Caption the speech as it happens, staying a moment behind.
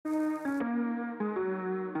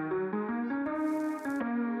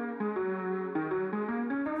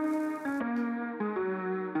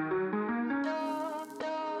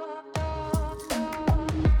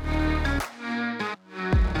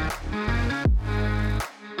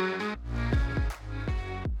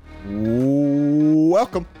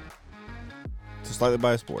Welcome to Slightly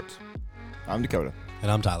Biased Sports. I'm Dakota. And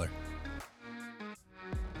I'm Tyler.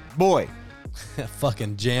 Boy,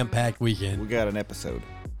 Fucking jam-packed weekend. we got an episode.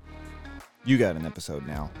 You got an episode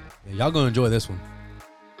now. Yeah, y'all gonna enjoy this one.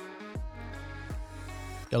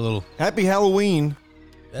 Got a little... Happy Halloween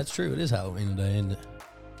That's true. It is Halloween today, isn't it?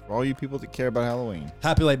 for all you people that care about Halloween.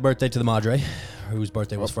 Happy late birthday to the Madre, whose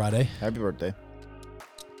birthday was Friday. Happy birthday.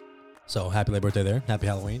 So, happy late birthday there. Happy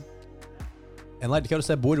Halloween. And like Dakota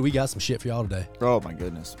said, boy, do we got some shit for y'all today. Oh, my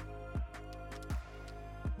goodness.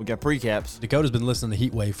 We got precaps. Dakota's been listening to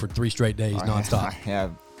Heat Wave for 3 straight days, nonstop. I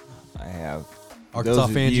have. Arkansas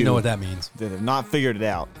Those fans, of you know what that means. That have not figured it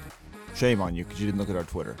out. Shame on you because you didn't look at our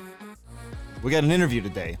Twitter. We got an interview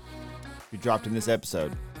today. We dropped in this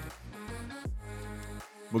episode.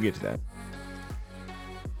 We'll get to that.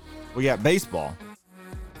 We got baseball.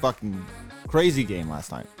 Fucking crazy game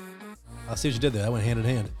last night. I see what you did there. That went hand in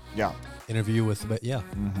hand. Yeah. Interview with, but yeah.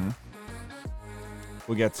 Mm-hmm.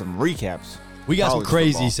 We got some recaps. We got some College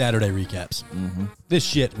crazy football. Saturday recaps. Mm-hmm. This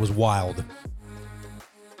shit was wild. And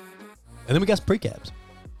then we got some precaps.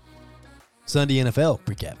 Sunday NFL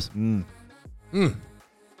precaps.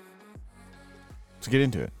 Let's get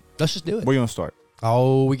into it. Let's just do it. Where you want to start?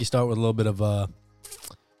 Oh, we can start with a little bit of,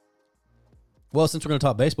 well, since we're going to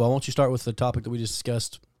talk baseball, why don't you start with the topic that we just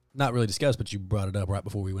discussed? Not really discussed, but you brought it up right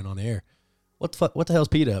before we went on the air. What the hell's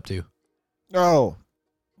PETA up to? Oh.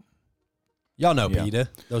 Y'all know Yeah. PETA.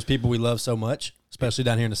 Those people we love so much, especially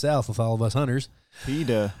down here in the South with all of us hunters.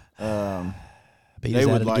 PETA, PETA's they at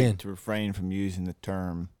would it like again. to refrain from using the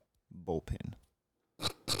term bullpen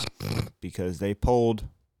because they polled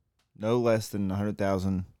no less than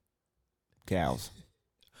 100,000 cows.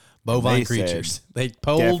 Bovine They said, creatures. They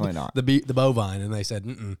polled definitely not. the bovine, and they said,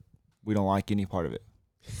 We don't like any part of it.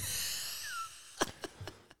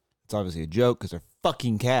 It's obviously a joke because they're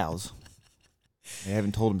fucking cows. They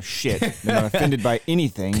haven't told them shit. They're not offended by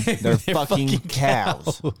anything. They're fucking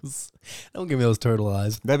cows. Don't give me those turtle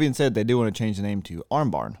eyes. That being said, they do want to change the name to Arm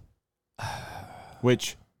Barn,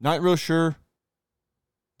 which not real sure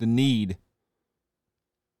the need.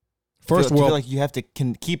 First I feel world, like you have to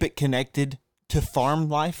keep it connected to farm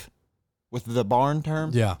life with the barn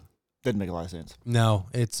term. yeah. Doesn't make a lot of sense. No,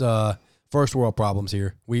 it's first world problems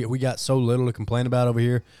here. We got so little to complain about over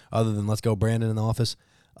here, other than let's go Brandon in the office.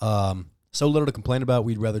 So little to complain about,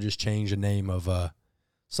 we'd rather just change the name of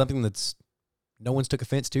something that's no one's took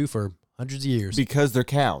offense to for hundreds of years. Because they're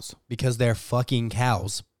cows. Because they're fucking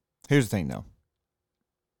cows. Here's the thing, though.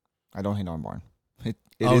 I don't hate Arm Barn.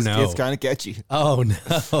 It's kind of catchy. Oh,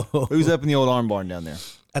 no. Who's up in the old Arm Barn down there?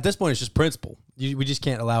 At this point, it's just principle. We just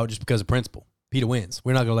can't allow it just because of principle. PETA wins.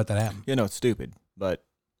 We're not going to let that happen. You know, it's stupid, but...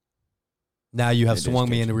 Now you have It is swung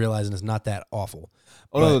me catchy. into realizing it's not that awful.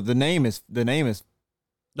 Oh, no, the name is...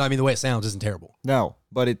 No, I mean, the way it sounds isn't terrible. No,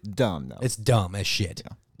 but it's dumb, though. It's dumb as shit.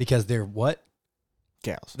 Yeah. Because they're what?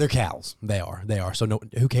 Cows. They're cows. They are. So no,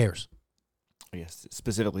 who cares? I guess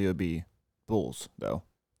specifically it would be bulls, though.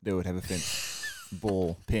 They would have a fence.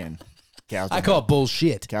 Bull pen. Cows. I call it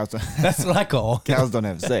bullshit. Cows. That's what I call. Cows don't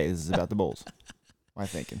have a say. This is about the bulls. My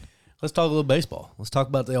thinking. Let's talk a little baseball. Let's talk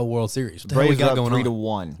about the old World Series. What the hell we Braves got are up going 3-1.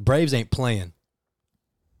 on? Braves ain't playing.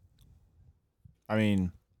 I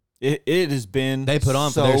mean, it has been They put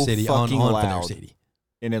on so for their city, on fucking for their loud city.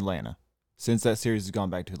 in Atlanta. Since that series has gone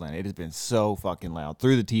back to Atlanta, it has been so fucking loud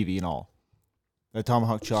through the TV and all. The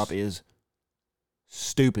Tomahawk Chop is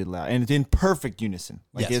stupid loud, and it's in perfect unison.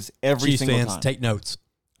 Like Yes. it's every Chiefs single fans, time. take notes.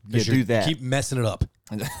 Yeah, 'Cause do that. You keep messing it up.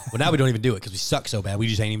 Well, now we don't even do it because we suck so bad. We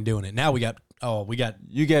just ain't even doing it. Now we got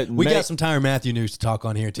You get we got some Tyrann Mathieu news to talk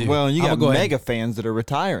on here too. well, and you I'm got gonna go ahead. mega fans that are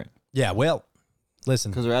retiring Yeah, well,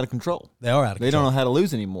 listen, because they're out of control. they are out of They control. don't know how to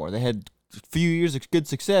lose anymore. They had a few years of good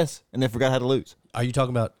success, and they forgot how to lose. Are you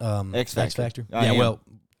talking about X Factor? I Yeah, am. well,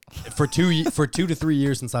 for 2 to 3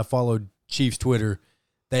 years since I followed Chiefs Twitter,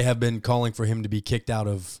 they have been calling for him to be kicked out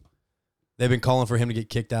of. They've been calling for him to get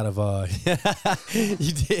kicked out of.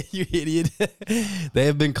 You idiot! They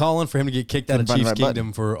have been calling for him to get kicked out of Couldn't find the Chiefs right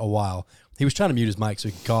Kingdom for a while. He was trying to mute his mic so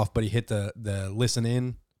he could cough, but he hit the listen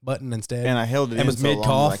in button instead. And I held it And in was so long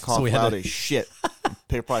mid-cough, that I so coughed we had loud to- as shit.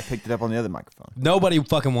 Probably picked it up on the other microphone. Nobody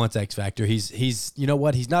fucking wants X Factor. He's you know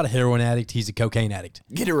what? He's not a heroin addict. He's a cocaine addict.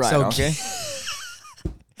 Get it right, So- okay?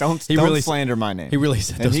 Don't really- slander my name. He really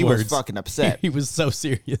said and those he words. was fucking upset. He was so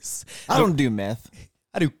serious. I don't do meth.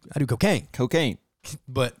 I do cocaine. Cocaine.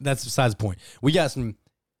 But that's besides the point. We got some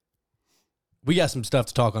stuff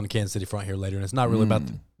to talk on the Kansas City front here later, and it's not really about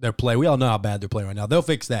their play. We all know how bad they're playing right now. They'll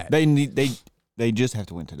fix that. They just have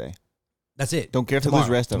to win today. That's it. Don't care if they tomorrow, lose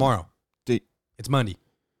the rest of them. tomorrow. Do- It's Monday.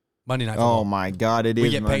 Monday night Oh football. my God, it is We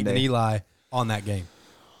get Monday. Peyton and Eli on that game.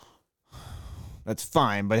 That's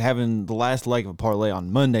fine, but having the last leg of a parlay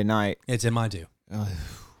on Monday night. It's in mine too.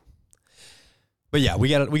 But yeah, we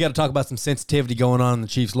got to talk about some sensitivity going on in the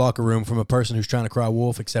Chiefs locker room from a person who's trying to cry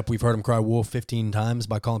wolf, except we've heard him cry wolf 15 times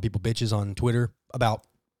by calling people bitches on Twitter about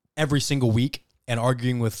every single week and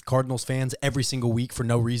arguing with Cardinals fans every single week for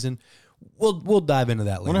no reason. We'll dive into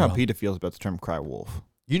that I later. wonder how on. PETA feels about the term cry wolf.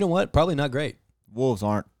 You know what? Probably not great. Wolves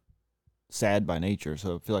aren't sad by nature,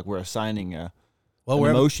 so I feel like we're assigning an Wherever,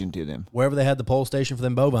 emotion to them. wherever they had the poll station for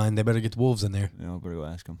them bovine, they better get the Wolves in there. Better go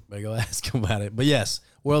ask them. Better go ask them about it. But yes,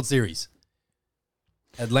 World Series.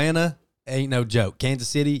 Atlanta ain't no joke. Kansas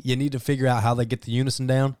City, you need to figure out how they get the unison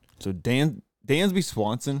down. So Dansby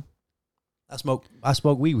Swanson. I spoke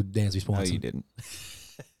weed with Dansby Swanson. No, you didn't.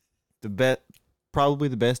 Probably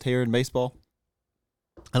the best hair in baseball.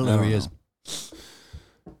 I don't know who he is.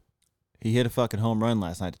 He hit a fucking home run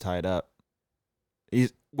last night to tie it up.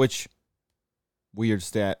 Which weird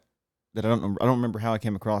stat that I don't remember how I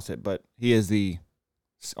came across it, but he is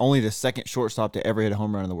only the second shortstop to ever hit a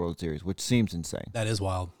home run in the World Series, which seems insane. That is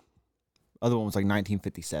wild. Other one was like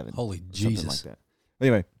 1957. Holy Jesus. Something like that. But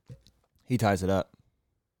anyway, he ties it up.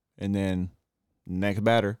 And then next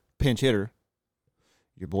batter, pinch hitter,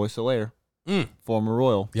 your boy Soler, former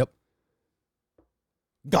Royal. Yep.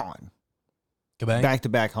 Gone. Kabang.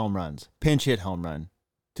 Back-to-back home runs. Pinch hit home run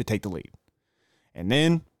to take the lead. And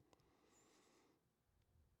then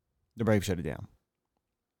the Braves shut it down.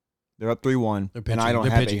 They're up 3-1, and I don't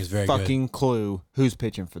have a fucking clue who's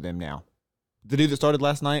pitching for them now. The dude that started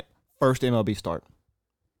last night, first MLB start.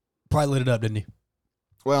 Probably lit it up, didn't he?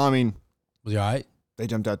 Well, I mean, Was he all right? they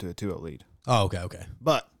jumped out to a 2-0 lead. Oh, okay.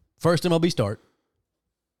 But First MLB start.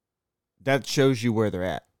 that shows you where they're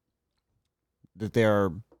at.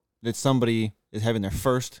 That somebody is having their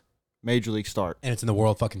first major league start And it's in the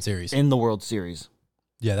World fucking Series. in the World Series.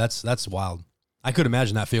 Yeah, that's wild. I could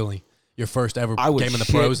imagine that feeling. Your first ever I would game in the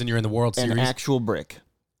shit pros and you're in the World An Series. actual brick.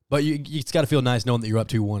 But it's got to feel nice knowing that you're up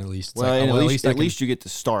 2-1 at least. It's Well, like, at least you get to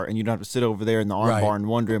start, and you don't have to sit over there in the arm Right. barn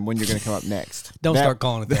wondering when you're going to come up next. Don't start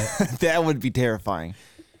calling it that. That would be terrifying.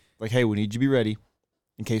 Like, hey, we need you to be ready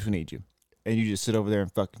in case we need you. And you just sit over there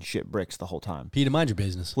and fucking shit bricks the whole time. Peter, mind your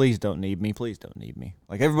business. Please don't need me. Please don't need me.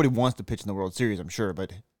 Like, everybody wants to pitch in the World Series, I'm sure,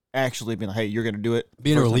 but actually being like, hey, you're going to do it.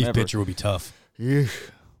 Being a first time relief ever. pitcher would be tough.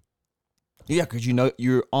 Yeah, because you know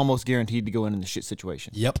you're almost guaranteed to go in the shit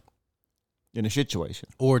situation. Yep. In a situation.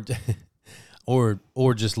 Or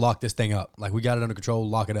just lock this thing up. Like, we got it under control,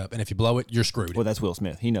 lock it up. And if you blow it, you're screwed. Well, that's Will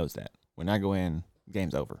Smith. He knows that. When I go in,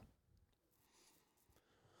 game's over.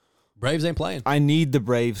 Braves ain't playing. I need the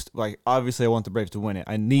Braves. Like, obviously, I want the Braves to win it.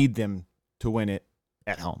 I need them to win it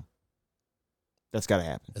at home. That's got to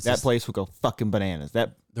happen. That's that just- place will go fucking bananas.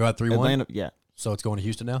 That They're at 3-1. Atlanta, yeah. So it's going to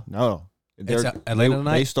Houston now? No. It's Atlanta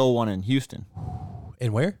tonight? They stole one in Houston.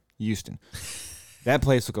 And where? Houston. That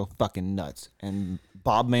place will go fucking nuts. And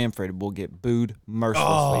Bob Manfred will get booed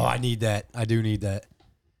mercilessly. Oh, I need that. I do need that.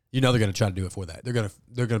 You know they're going to try to do it for that.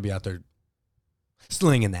 They're gonna be out there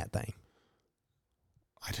slinging that thing.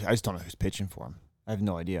 I just don't know who's pitching for him. I have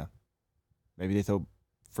no idea. Maybe they throw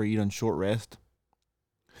Freed on short rest.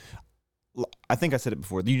 I think I said it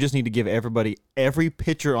before. You just need to give every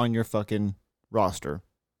pitcher on your fucking roster,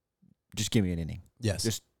 just give me an inning. Yes.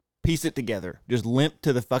 Just piece it together. Just limp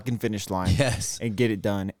to the fucking finish line Yes. and get it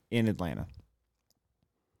done in Atlanta.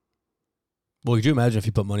 Well, could you imagine if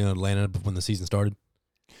you put money on Atlanta when the season started?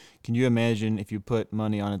 Can you imagine if you put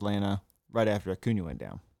money on Atlanta right after Acuna went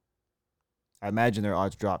down? I imagine their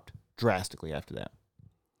odds dropped drastically after that.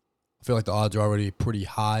 I feel like the odds are already pretty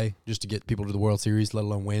high just to get people to the World Series, let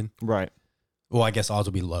alone win. Right. Well, I guess odds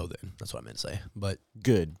will be low then. That's what I meant to say. But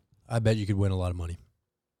Good. I bet you could win a lot of money.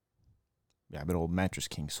 Yeah, I bet old Mattress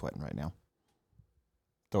King's sweating right now.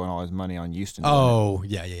 Throwing all his money on Houston. Oh,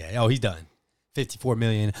 yeah. Oh, he's done. $54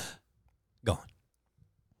 million. Gone.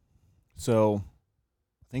 So,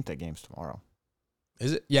 I think that game's tomorrow.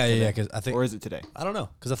 Is it? Yeah. Because I think, Or is it today? I don't know.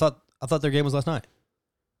 Because I thought their game was last night.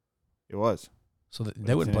 It was. So they it's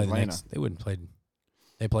wouldn't in play the Atlanta. next. They wouldn't play.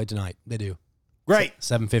 They play tonight. They do. Great.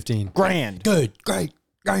 7:15. Grand. Good. Great.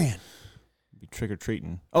 Grand. Be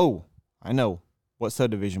trick-or-treating. Oh, I know what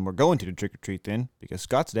subdivision we're going to trick-or-treat then, because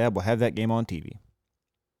Scott's dad will have that game on TV.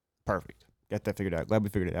 Perfect. Got that figured out. Glad we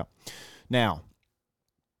figured it out. Now,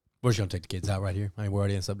 We're just going to take the kids out right here. I mean, we're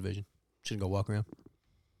already in subdivision. Shouldn't go walk around.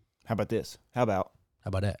 how about this? How about How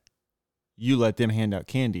about that? you let them hand out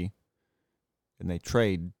candy, and they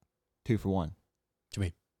trade 2 for 1. What you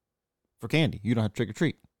mean? For candy. You don't have to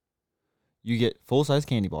trick-or-treat. You get full-size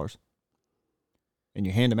candy bars, and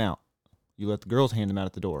you hand them out. You let the girls hand them out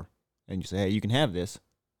at the door, and you say, hey, you can have this.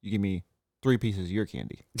 You give me 3 pieces of your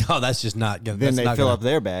candy. Oh, that's just not going to. Then they fill up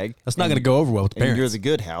their bag. That's not going to go over well with the And parents. you're the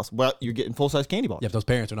good house. Well, you're getting full-size candy bars. Yeah, if those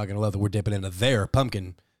parents are not going to love that we're dipping into their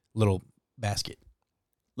pumpkin little basket.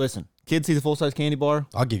 Listen, kids see the full-size candy bar.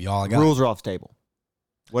 I'll give you all I got. Rules are off the table.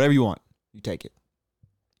 Whatever you want, you take it.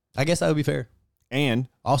 I guess that would be fair. And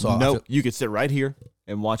Also, you could sit right here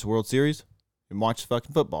and watch the World Series and watch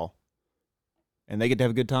fucking football. And they get to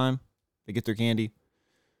have a good time. They get their candy.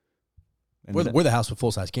 And we're the house with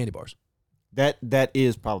full-size candy bars. That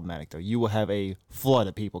is problematic, though. You will have a flood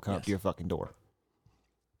of people come up to your fucking door.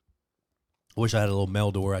 I wish I had a little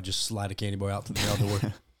mail door. I'd just slide a candy bar out to the mail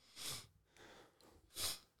door.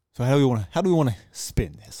 So how do we want to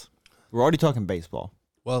spin this? We're already talking baseball.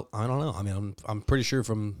 Well, I don't know. I mean, I'm pretty sure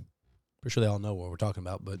they all know what we're talking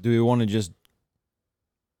about. But Do we want to just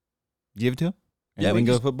give it to them? And Yeah, we we can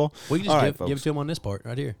go just- to football. we can All just right, give it folks. to them on this part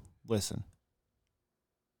right here. Listen,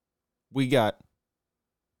 we got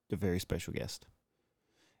a very special guest.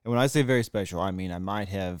 And when I say very special, I mean I might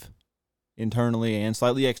have internally and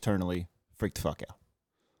slightly externally freaked the fuck out.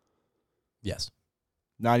 Yes.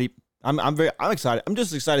 I'm excited. I'm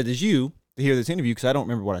just excited as you to hear this interview because I don't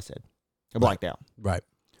remember what I said. I blacked out. Right.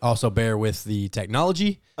 Also, bear with the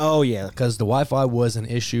technology Oh yeah, because the Wi-Fi was an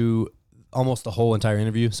issue almost the whole entire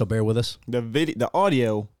interview. So bear with us. the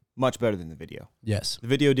audio much better than the video. Yes. The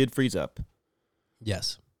video did freeze up.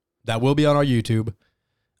 Yes. That will be on our YouTube.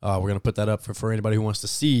 We're going to put that up for anybody who wants to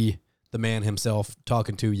see the man himself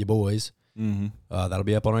talking to you boys. Mm-hmm. That'll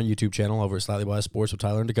be up on our YouTube channel over at Slightly Biased Sports with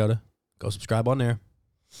Tyler and Dakota. Go subscribe on there.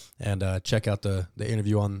 And check out the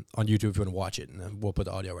interview on YouTube if you want to watch it. And we'll put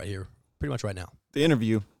the audio right here pretty much right now. The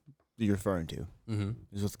interview that you're referring to Mm-hmm.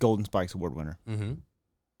 is with Golden Spikes Award winner, Mm-hmm.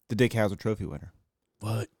 the Dick Hauser Trophy winner,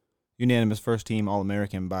 What? unanimous first-team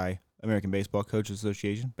All-American by American Baseball Coaches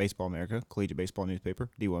Association, Baseball America, Collegiate Baseball Newspaper,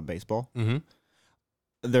 D1 Baseball. Mm-hmm.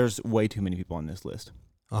 There's way too many people on this list.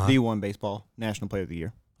 Uh-huh. D1 Baseball, National Player of the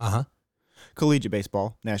Year. Uh-huh. Collegiate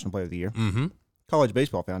Baseball, National Player of the Year. Mm-hmm. College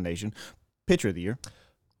Baseball Foundation, Pitcher of the Year.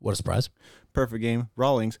 What a surprise. Perfect Game,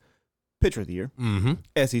 Rawlings, Pitcher of the Year.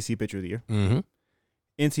 Mm-hmm. SEC Pitcher of the Year. Mm-hmm.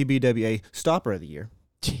 NCBWA Stopper of the Year.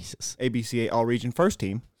 Jesus. ABCA All-Region First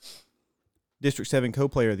Team. District 7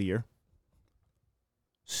 Co-Player of the Year.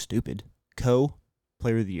 Stupid.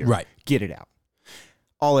 Co-Player of the Year. Right. Get it out.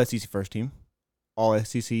 All SEC First Team. All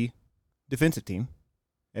SEC Defensive Team.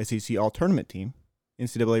 SEC All-Tournament Team.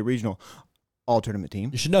 NCAA Regional All-Tournament Team.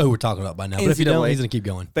 You should know who we're talking about by now. But if you don't, NCAA. he's going to keep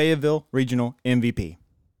going. Fayetteville Regional MVP.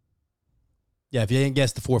 Yeah, if you ain't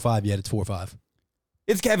guessed the 4-5 yet, it's 4-5.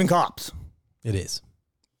 It's Kevin Kopps. It is.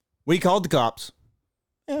 We called the cops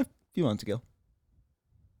a few months ago.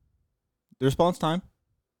 The response time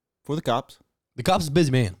for the cops. The cop's a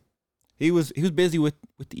busy man. He was busy with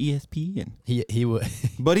the ESP, and He would.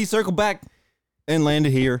 but he circled back and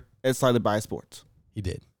landed here at Slightly Biased Sports. He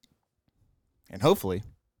did. And hopefully,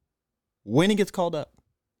 when he gets called up,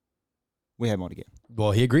 we have him on again.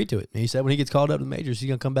 Well, he agreed to it. He said when he gets called up to the majors, he's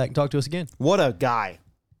going to come back and talk to us again. What a guy.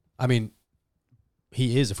 I mean,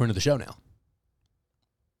 he is a friend of the show now.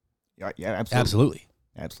 Yeah, absolutely. Absolutely.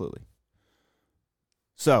 Absolutely.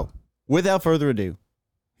 So, without further ado,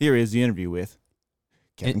 here is the interview with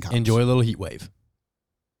Kevin Kopps. Enjoy a little heat wave.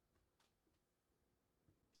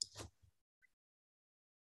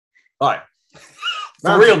 All right.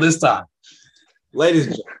 For real this time. Ladies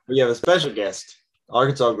and gentlemen, we have a special guest,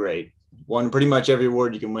 Arkansas great. Won pretty much every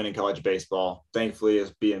award you can win in college baseball. Thankfully,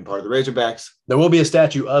 as being part of the Razorbacks. There will be a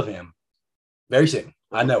statue of him very soon.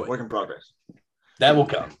 I know it. Work in progress. That will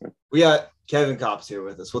come. We got Kevin Kopps here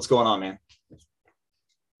with us. What's going on, man?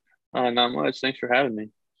 Not much. Thanks for having me.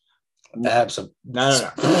 Absolutely. No.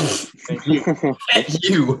 Thank you. Thank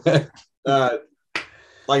you.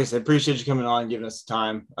 Like I said, appreciate you coming on and giving us the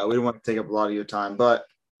time. We don't want to take up a lot of your time, but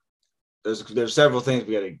there's several things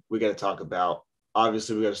we got to talk about.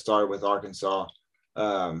 Obviously, we got to start with Arkansas.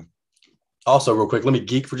 Also, real quick, let me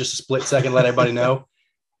geek for just a split second, let everybody know.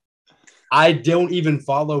 I don't even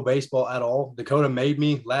follow baseball at all. Dakota made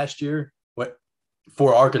me last year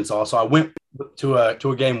for Arkansas. So I went to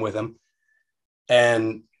a game with him.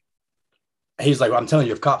 And he's like, well, I'm telling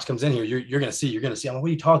you, if Kopps comes in here, you're going to see. I'm like, what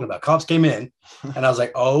are you talking about? Kopps came in. And I was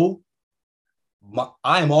like,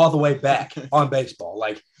 I am all the way back on baseball.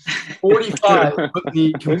 Like 45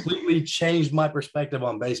 completely changed my perspective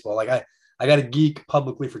on baseball. Like I got to geek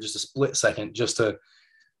publicly for just a split second, just to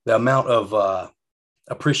the amount of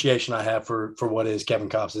appreciation I have for what is Kevin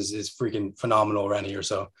Kopps is freaking phenomenal around here.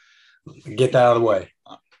 So get that out of the way.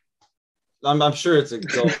 I'm sure it's a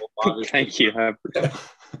goal. Thank you.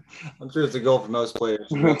 I'm sure it's a goal for most players.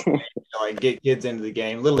 Like get kids into the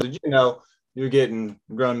game. Little did you know, you're getting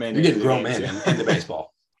grown men. You're getting grown men into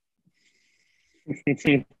baseball.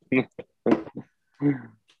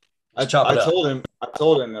 Chop I it up.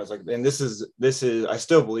 told him, I was like, and this is, I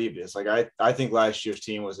still believe this. Like, I think last year's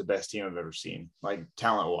team was the best team I've ever seen. Like,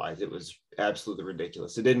 talent wise, it was absolutely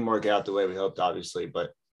ridiculous. It didn't work out the way we hoped, obviously,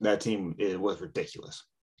 but that team, it was ridiculous.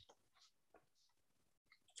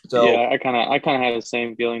 So yeah, I kind of had the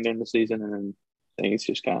same feeling during the season, and then things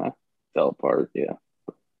just kind of fell apart. Yeah.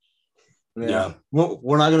 Yeah. Well,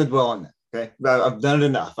 we're not going to dwell on that. Okay, I've done it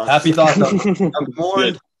enough. Happy thoughts. I'm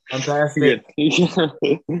mourned. I'm past it.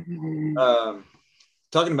 Good.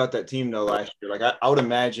 Talking about that team though, last year, like I would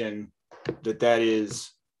imagine that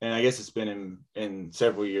is, and I guess it's been in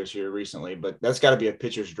several years here recently, but that's got to be a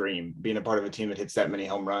pitcher's dream, being a part of a team that hits that many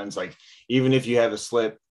home runs. Like, even if you have a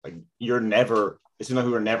slip, like it seems like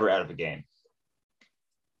we were never out of a game.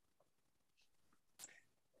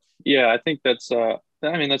 Yeah, I think that's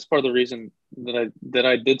that's part of the reason that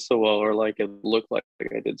I did so well, or like it looked like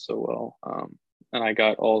I did so well. And I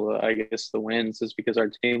got all the wins is because our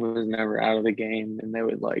team was never out of the game, and they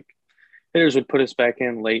would hitters would put us back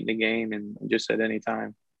in late in the game and just at any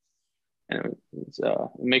time. And it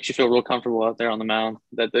makes you feel real comfortable out there on the mound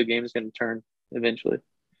that the game is going to turn eventually.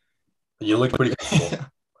 You look pretty comfortable.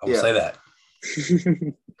 I will say that.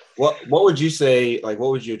 What would you say, like,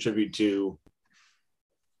 what would you attribute to,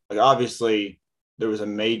 like, obviously there was a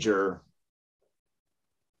major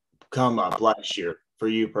come up last year for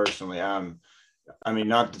you personally. I mean,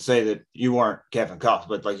 not to say that you weren't Kevin Koff,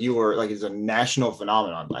 but like you were, like, it's a national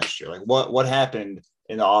phenomenon last year. Like, what happened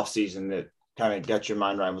in the off season that kind of got your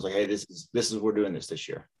mind right and was like, hey, this is we're doing this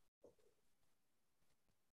year?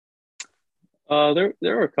 There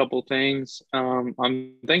are a couple things.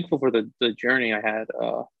 I'm thankful for the journey I had.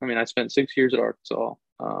 I spent 6 years at Arkansas.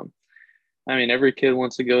 Every kid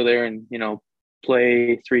wants to go there and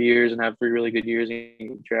play 3 years and have 3 really good years and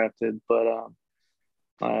get drafted, but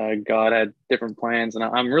God had different plans, and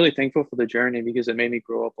I'm really thankful for the journey because it made me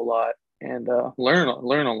grow up a lot and learn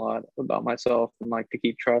a lot about myself, and like to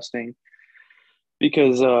keep trusting,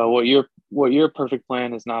 because what your perfect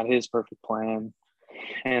plan is not his perfect plan,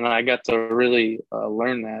 and I got to really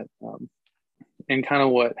learn that. And kind of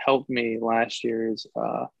what helped me last year is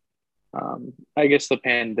I guess the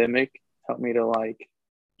pandemic helped me to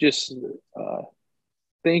just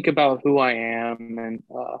think about who I am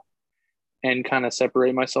and kind of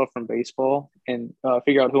separate myself from baseball and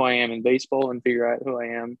figure out who I am in baseball and figure out who I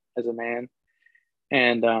am as a man.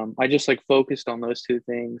 And I just focused on those two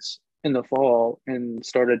things in the fall and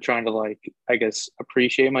started trying to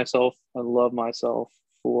appreciate myself and love myself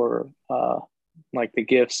for the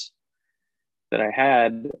gifts that I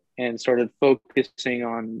had, and started focusing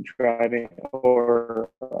on driving or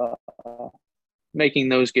making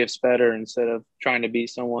those gifts better instead of trying to be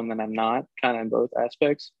someone that I'm not, kind of in both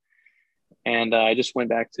aspects. And I just went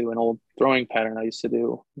back to an old throwing pattern I used to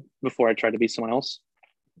do before I tried to be someone else,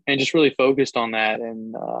 and just really focused on that.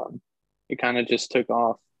 And it kind of just took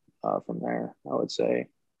off from there, I would say.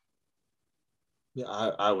 Yeah,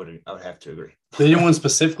 I would have to agree. Did anyone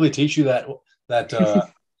specifically teach you that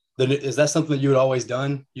is that something that you had always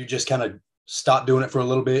done? You just kind of stopped doing it for a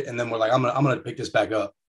little bit, and then we're like, I'm gonna pick this back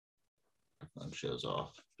up. Shows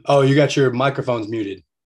off. Oh, you got your microphones muted.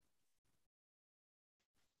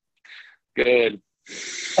 Good.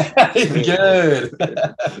 Good.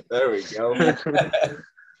 There we go.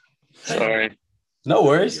 Sorry. No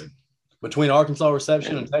worries. Between Arkansas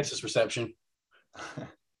reception and Texas reception.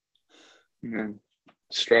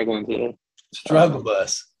 Struggling today. Struggle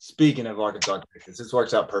bus. Speaking of Arkansas, Texas, this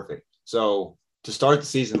works out perfect. So to start the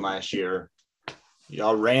season last year,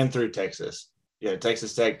 y'all ran through Texas. Yeah,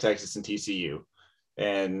 Texas Tech, Texas, and TCU.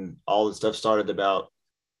 And all the stuff started about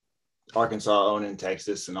Arkansas owning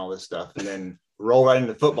Texas and all this stuff. And then roll right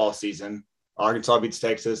into football season. Arkansas beats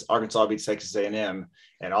Texas. Arkansas beats Texas A&M.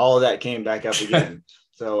 And all of that came back up again.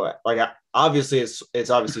 So, obviously, it's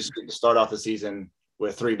obviously to start off the season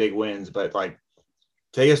with 3 big wins. But,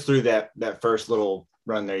 take us through that first little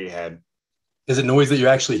run there you had. Is it noise that you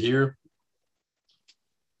actually hear?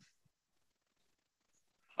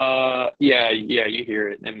 Yeah, you hear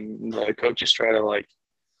it, and the coaches try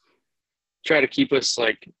to keep us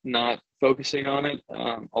not focusing on it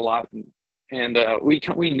a lot, and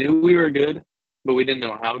we knew we were good, but we didn't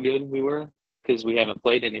know how good we were because we haven't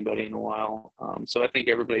played anybody in a while. So I think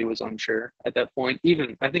everybody was unsure at that point.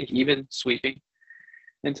 Even sweeping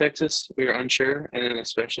in Texas, we were unsure, and then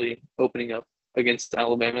especially opening up against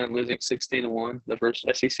Alabama and losing 16-1, the first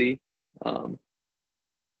SEC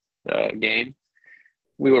game.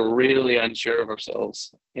 We were really unsure of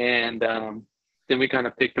ourselves, and then we kind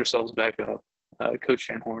of picked ourselves back up. Coach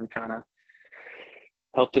Van Horn kind of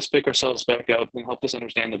helped us pick ourselves back up and helped us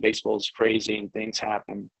understand that baseball is crazy and things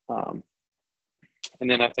happen. And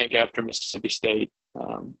then I think after Mississippi State,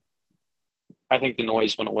 I think the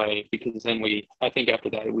noise went away because then I think after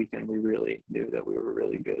that weekend, we really knew that we were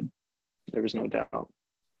really good. There was no doubt.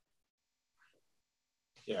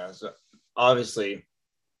 Yeah, so obviously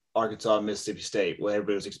Arkansas, Mississippi State, well,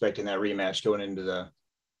 everybody was expecting that rematch going into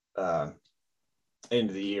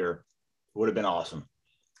the year. Would have been awesome.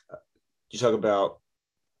 You talk about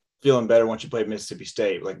feeling better once you played Mississippi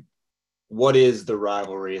State. Like, what is the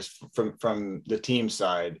rivalry from the team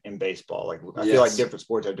side in baseball? Like, I feel like different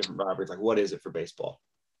sports have different rivalries. Like, what is it for baseball?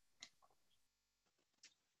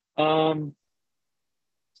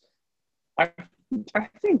 I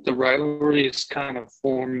think the rivalry is kind of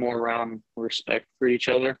formed more around respect for each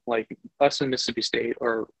other. Like us and Mississippi State,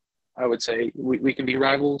 or I would say we can be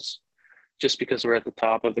rivals just because we're at the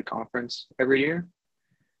top of the conference every year.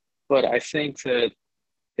 But I think that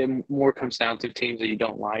it more comes down to teams that you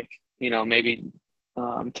don't like. You know, maybe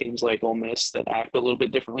teams like Ole Miss that act a little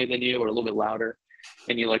bit differently than you or a little bit louder,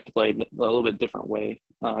 and you like to play a little bit different way.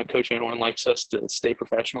 Coach Van Horn likes us to stay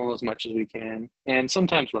professional as much as we can, and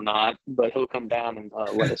sometimes we're not, but he'll come down and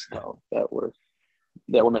let us know that we're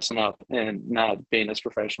messing up and not being as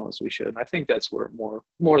professional as we should. And I think that's where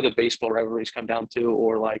more of the baseball rivalries come down to,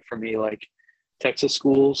 or like for me, like Texas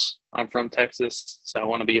schools. I'm from Texas, so I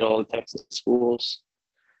want to beat all the Texas schools,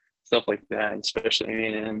 stuff like that, especially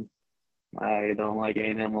A&M. I don't like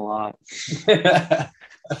A&M a lot.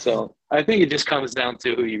 So I think it just comes down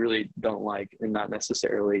to who you really don't like and not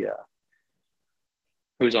necessarily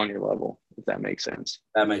who's on your level, if that makes sense.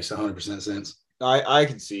 That makes 100% sense. I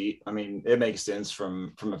can see. I mean, it makes sense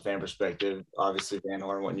from a fan perspective. Obviously, Van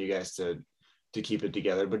Horn wanting you guys to keep it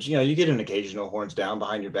together, but you know, you get an occasional horns down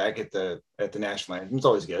behind your back at the national anthem. It's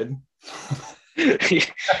always good.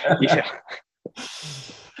 Yeah.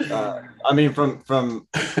 I mean,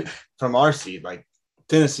 from our seat, like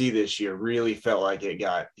Tennessee this year really felt like it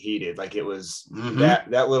got heated. Like it was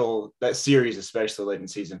that series, especially late in the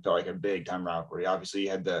season, felt like a big time rivalry. Obviously, you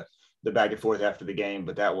had the back and forth after the game,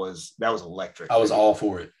 but that was electric. I was all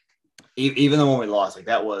for it. Even though when we lost, like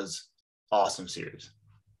that was awesome series.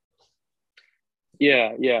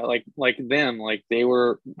 Yeah, like them, like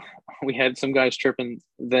we had some guys chirping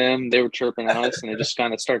them, they were chirping us, and it just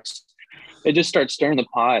starts stirring the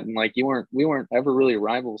pot. And like we weren't ever really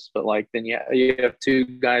rivals, but like then you have two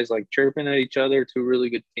guys like chirping at each other, two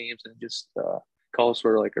really good teams, and just calls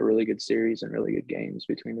for like a really good series and really good games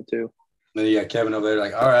between the two. Then you got Kevin over there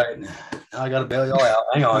like, all right, now I got to bail y'all out.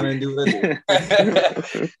 Hang on.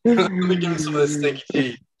 Let me give him some of this stinky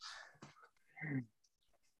tea.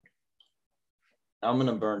 I'm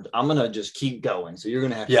gonna just keep going. So you're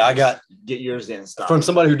gonna have to get yours in. Stop. From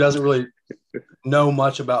somebody who doesn't really know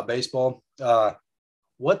much about baseball,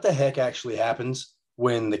 what the heck actually happens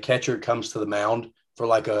when the catcher comes to the mound for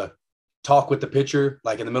like a talk with the pitcher,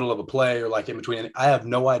 like in the middle of a play or like in between? I have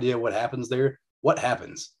no idea what happens there. What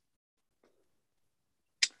happens?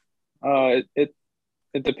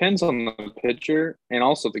 It depends on the pitcher and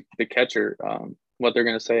also the catcher, what they're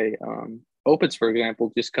gonna say. Opitz, for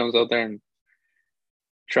example, just comes out there and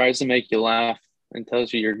tries to make you laugh and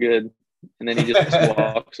tells you you're good, and then he just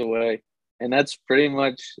walks away. And that's pretty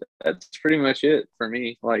much it for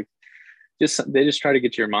me. Like, they just try to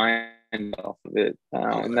get your mind off of it,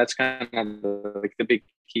 and that's kind of the big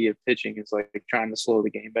key of pitching is like trying to slow the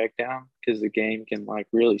game back down, because the game can like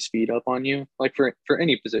really speed up on you. Like for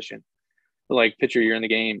any position, like pitcher, you're in the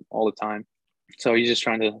game all the time, so he's just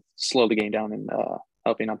trying to slow the game down and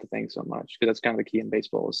help you not to think so much, because that's kind of the key in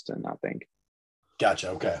baseball is to not think. Gotcha.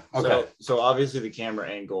 Okay. So obviously the camera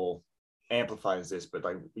angle amplifies this, but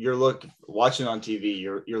like you're watching on TV,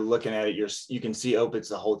 you're looking at it, you can see Opitz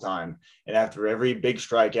the whole time, and after every big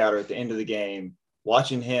strikeout or at the end of the game,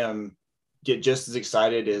 watching him get just as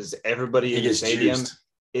excited as everybody in the stadium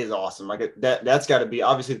is awesome. Like that's got to be,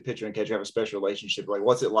 obviously the pitcher and catcher have a special relationship. Like,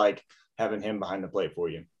 what's it like having him behind the plate for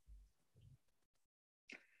you?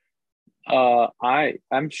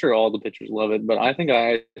 I'm sure all the pitchers love it, but I think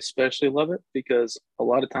I especially love it because a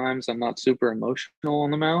lot of times I'm not super emotional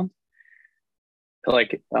on the mound,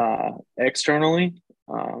 like externally,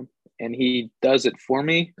 and he does it for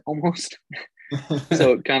me almost.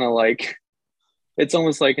 So it kind of like, it's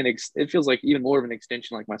almost like it feels like even more of an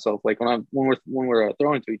extension like myself. Like when we're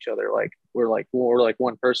throwing to each other, like we're like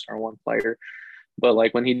one person or one player, but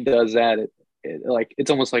like when he does that,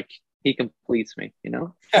 it's almost like he completes me, you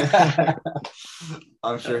know?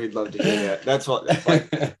 I'm sure he'd love to hear that. That's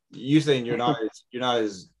like you saying you're not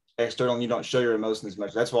as external and you don't show your emotions as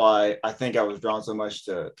much. That's why I think I was drawn so much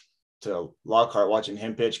to to Lockhart watching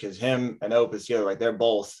him pitch because him and Opus together, like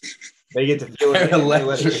they get to feel it They're and they let it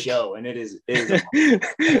electric. show, and it is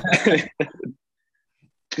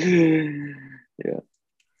Yeah.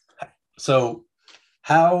 So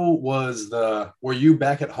how were you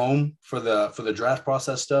back at home for the draft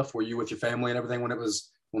process stuff? Were you with your family and everything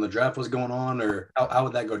when the draft was going on, or how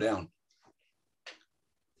would that go down?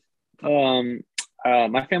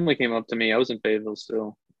 My family came up to me. I was in Fayetteville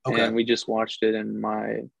still. Okay. And we just watched it in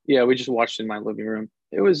my living room.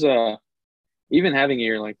 It was even having a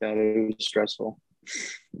year like that, it was stressful.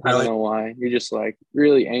 I don't know why. You're just like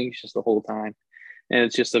really anxious the whole time. And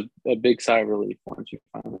it's just a big sigh of relief once you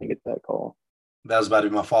finally get that call. That was about to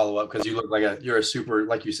be my follow-up, because you look like you're a super,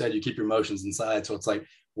 like you said, you keep your emotions inside. So it's like,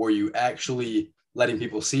 were you actually letting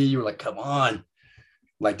people see you? Were like, come on.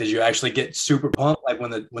 Like, did you actually get super pumped like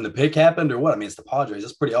when the pick happened, or what? I mean, it's the Padres.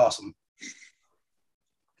 That's pretty awesome.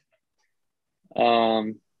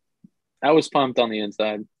 I was pumped on the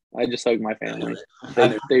inside. I just hugged my family.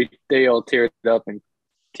 They all teared up,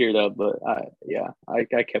 but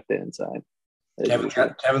I kept it inside. Kevin's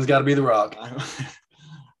got to be the rock.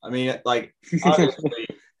 I mean, like, obviously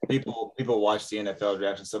people watch the NFL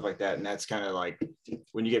draft and stuff like that, and that's kind of like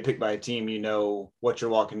when you get picked by a team, you know what you're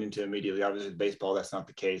walking into immediately. Obviously, with baseball, that's not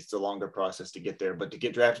the case. It's a longer process to get there, but to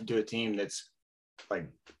get drafted to a team that's like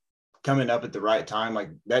coming up at the right time, like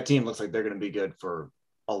that team looks like they're going to be good for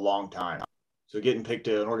a long time. So getting picked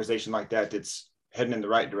to an organization like that that's heading in the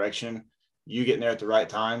right direction, you getting there at the right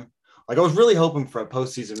time. Like, I was really hoping for a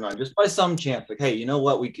postseason run, just by some chance. Like, hey, you know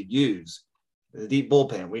what we could use? The deep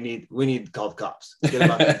bullpen. We need to call the cops. Get them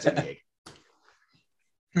out to San Diego.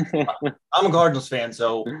 I'm a Cardinals fan,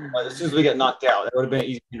 so as soon as we get knocked out, it would have been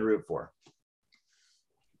easy to root for.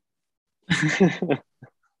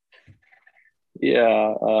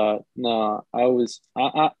 No,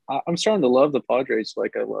 I'm starting to love the Padres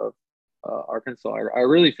like I love Arkansas. I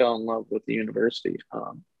really fell in love with the university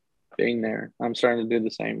being there. I'm starting to do the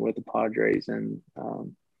same with the Padres, and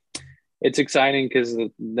it's exciting because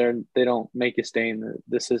they don't make you stay in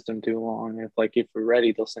the system too long. If we're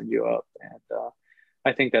ready, they'll send you up, and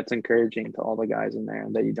I think that's encouraging to all the guys in there,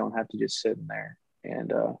 that you don't have to just sit in there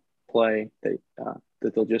and play. That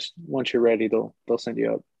they'll just, once you're ready, they'll send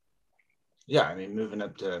you up. Yeah, I mean, moving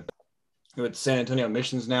up to with San Antonio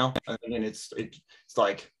Missions now, I mean, it's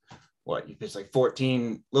like what you pitch like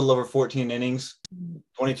 14, little over 14 innings,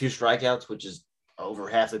 22 strikeouts, which is over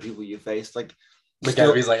half the people you faced. Like, He's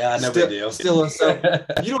like, no big deal. Still a sub.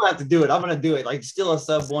 You don't have to do it. I'm gonna do it. Like, still a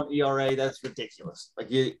sub-1 ERA. That's ridiculous.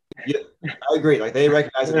 Like, I agree. Like, they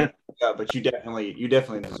recognize it, but you definitely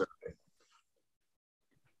deserve it.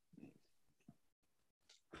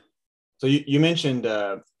 So you mentioned,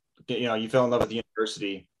 you fell in love with the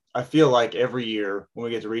university. I feel like every year when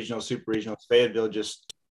we get to regional, super regional, Fayetteville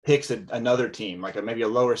just picks another team, like maybe a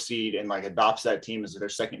lower seed, and like adopts that team as their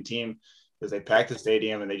second team, because they pack the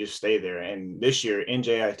stadium and they just stay there. And this year,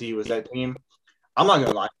 NJIT was that team. I'm not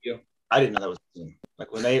gonna lie to you, I didn't know that was the team.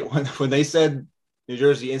 Like, when they said New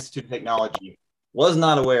Jersey Institute of Technology, was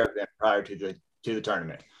not aware of them prior to the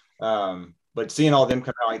tournament. But seeing all of them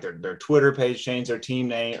come out, like their Twitter page change their team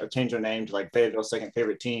name, or change their name to like Fayetteville's second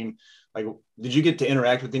favorite team. Like, did you get to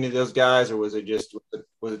interact with any of those guys, or was it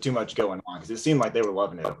too much going on? Because it seemed like they were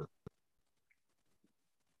loving it.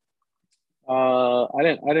 I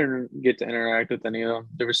didn't get to interact with any of them.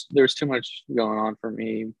 There was too much going on for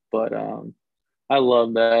me, but I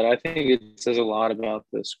love that. I think it says a lot about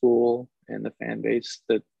the school and the fan base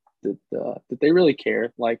that they really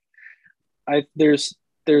care. Like, there's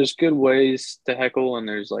good ways to heckle and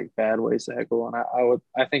there's like bad ways to heckle, and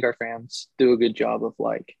I think our fans do a good job of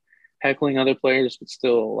like heckling other players but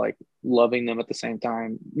still like loving them at the same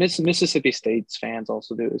time. Mississippi State's fans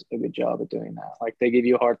also do a good job at doing that. Like, they give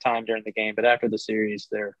you a hard time during the game, but after the series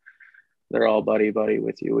they're all buddy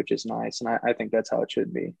with you, which is nice, and I think that's how it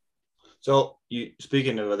should be. So,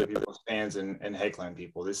 speaking of other people's fans and heckling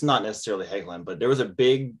people, it's not necessarily heckling, but there was a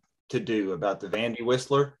big to-do about the Vandy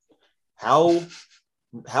Whistler. How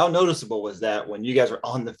noticeable was that when you guys were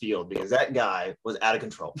on the field? Because that guy was out of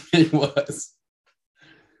control. He was.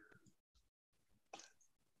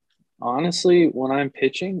 Honestly, when I'm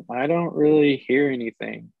pitching, I don't really hear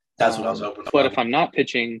anything. That's what I was hoping for. But if I'm not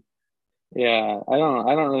pitching, I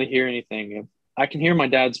don't really hear anything. I can hear my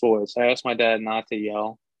dad's voice. I asked my dad not to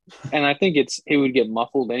yell, and I think it would get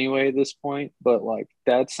muffled anyway at this point. But like,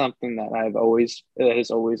 that's something that has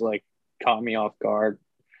always like caught me off guard.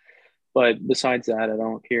 But besides that, I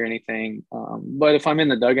don't hear anything. But if I'm in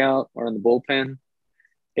the dugout or in the bullpen,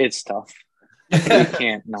 it's tough. You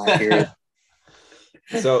can't not hear it.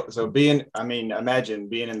 So imagine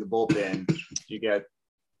being in the bullpen. You got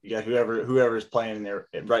you got whoever's playing in there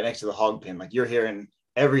right next to the hog pen. Like you're hearing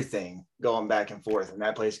everything going back and forth, and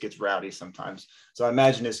that place gets rowdy sometimes. So I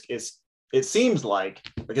imagine it seems like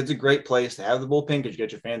it's a great place to have the bullpen because you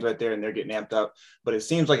got your fans right there and they're getting amped up. But it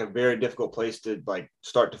seems like a very difficult place to like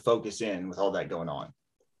start to focus in with all that going on.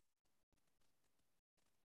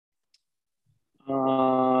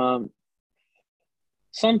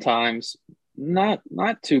 Sometimes not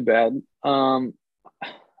too bad.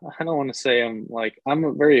 I don't want to say I'm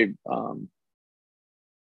a very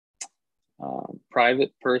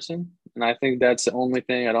private person, and I think that's the only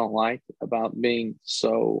thing I don't like about being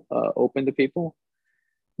so open to people.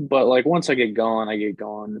 But like once I get going, I get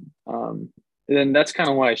going. And that's kind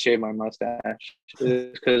of why I shave my mustache,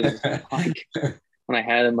 is because like when I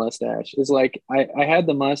had a mustache, it's like I had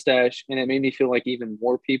the mustache, and it made me feel like even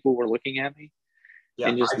more people were looking at me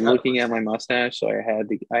and just looking at my mustache. So I had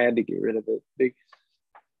to get rid of it.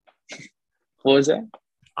 What was that?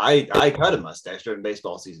 I cut a mustache during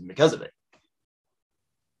baseball season because of it.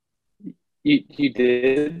 You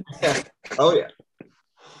did? Yeah. Oh yeah.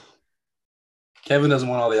 Kevin doesn't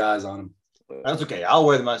want all the eyes on him. That's okay. I'll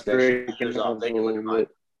wear the mustache. Off. They can look at mine.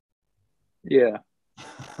 Yeah.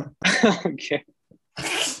 Okay.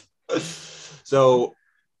 So.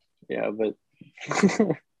 Yeah, but.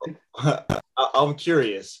 I'm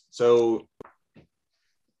curious. So,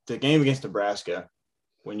 the game against Nebraska,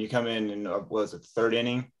 when you come in and was it third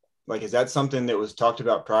inning? Like, is that something that was talked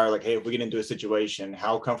about prior? Like, hey, if we get into a situation,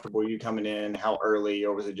 how comfortable are you coming in? How early,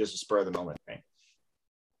 or was it just a spur of the moment thing?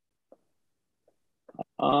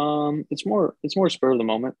 It's more spur of the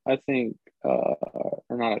moment. I think, or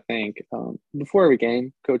not. I think before every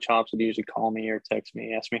game, Coach Hops would usually call me or text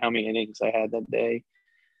me, ask me how many innings I had that day,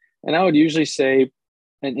 and I would usually say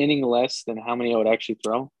an inning less than how many I would actually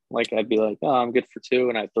throw. Like I'd be like, oh, I'm good for 2,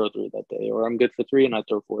 and I'd throw 3 that day, or I'm good for 3, and I'd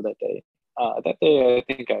throw 4 that day. That day, I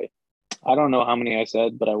think I don't know how many I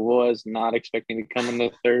said, but I was not expecting to come in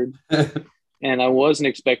the third. And I wasn't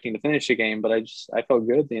expecting to finish the game, but I felt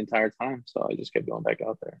good the entire time. So I just kept going back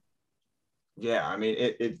out there. Yeah. I mean,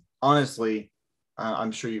 it honestly,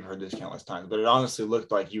 I'm sure you've heard this countless times, but it honestly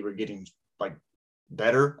looked like you were getting like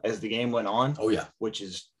better as the game went on. Oh yeah. Which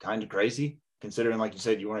is kind of crazy considering, like you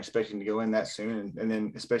said, you weren't expecting to go in that soon and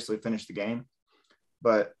then especially finish the game.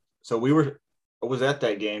 But so I was at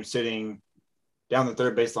that game sitting down the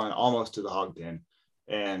third baseline, almost to the hog pen.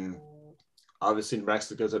 And obviously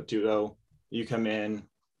Nebraska goes up 2-0. You come in,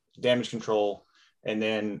 damage control. And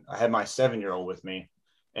then I had my 7-year-old with me,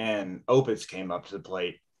 and Opitz came up to the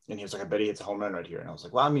plate and he was like, I bet he hits a home run right here. And I was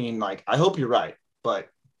like, well, I mean, like, I hope you're right, but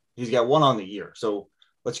he's got 1 on the year. So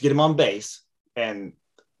let's get him on base. And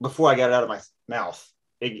before I got it out of my mouth,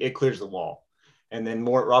 it clears the wall. And then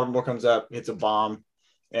Robert Moore comes up, hits a bomb,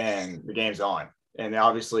 and the game's on. And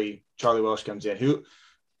obviously Charlie Welsh comes in, who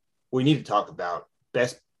we need to talk about,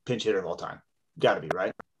 best pinch hitter of all time. Got to be,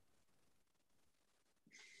 right?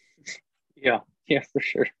 Yeah, for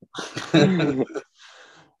sure. I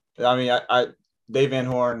mean, I Dave Van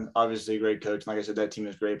Horn, obviously a great coach. Like I said, that team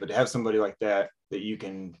is great, but to have somebody like that you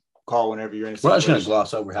can call whenever you're in a situation. We're not just going to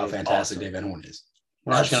gloss over how fantastic Dave Van Horn is.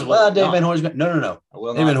 We're not just going to, Absolutely Dave not. Van Horn's no.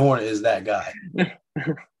 Dave Van Horn is that guy.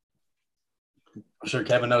 I'm sure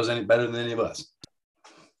Kevin knows any better than any of us.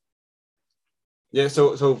 Yeah,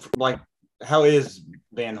 so like, how is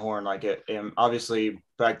Van Horn like? Obviously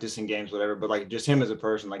practicing games, whatever, but like just him as a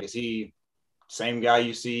person, like, is he same guy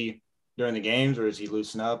you see during the games, or is he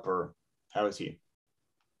loosen up, or how is he?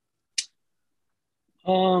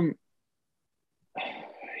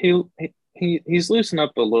 He's loosened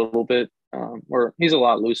up a little bit, or he's a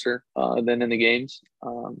lot looser than in the games.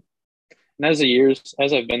 And as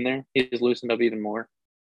I've been there, he's loosened up even more.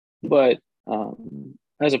 But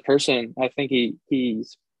as a person, I think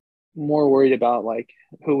he's more worried about like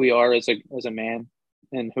who we are as a man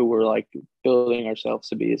and who we're like building ourselves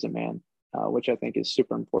to be as a man, which I think is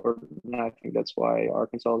super important. And I think that's why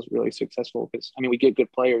Arkansas is really successful, because I mean, we get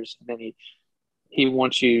good players, and then he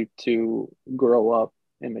wants you to grow up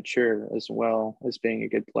and mature as well as being a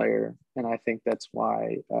good player. And I think that's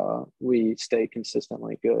why we stay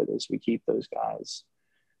consistently good, as we keep those guys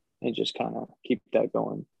and just kind of keep that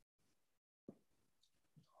going.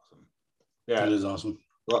 Awesome. Yeah, that is awesome.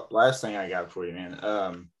 Last thing I got for you,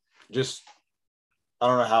 man. Just, I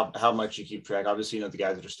don't know how much you keep track. Obviously, you know the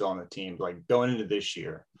guys that are still on the team. Like, going into this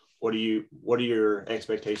year, what are your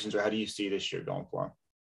expectations, or how do you see this year going for them?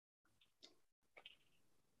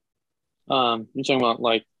 You're talking about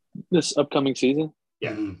like this upcoming season?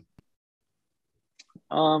 Yeah. Mm-hmm.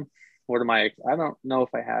 What am I don't know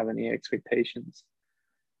if I have any expectations.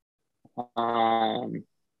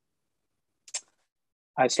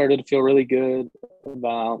 I I started to feel really good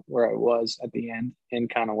about where I was at the end and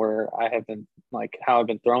kind of where I have been, like how I've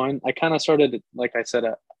been throwing. I kind of started, like I said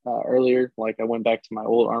earlier, like I went back to my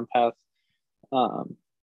old arm path. And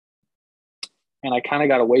I kind of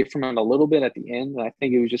got away from it a little bit at the end. And I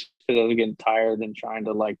think it was just because I was getting tired and trying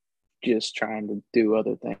to do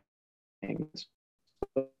other things.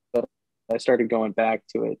 But I started going back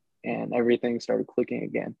to it and everything started clicking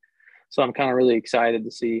again. So I'm kind of really excited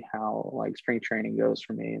to see how like spring training goes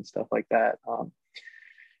for me and stuff like that.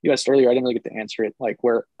 You asked earlier, I didn't really get to answer it, like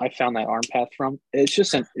where I found that arm path from. It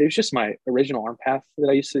was just my original arm path that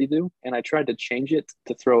I used to do. And I tried to change it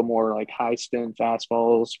to throw more like high spin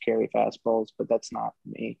fastballs, carry fastballs, but that's not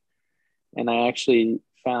me. And I actually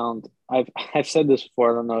found, I've said this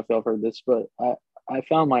before, I don't know if y'all have heard this, but I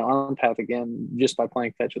found my arm path again just by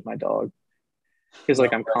playing fetch with my dog. Because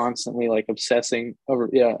like I'm constantly like obsessing over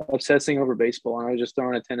baseball, and I was just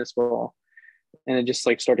throwing a tennis ball, and it just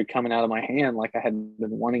like started coming out of my hand like I hadn't been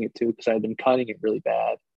wanting it to because I had been cutting it really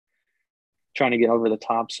bad, trying to get over the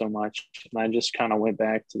top so much, and I just kind of went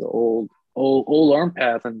back to the old arm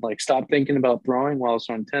path and like stopped thinking about throwing while I was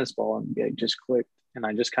throwing tennis ball, and it just clicked, and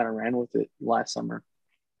I just kind of ran with it last summer,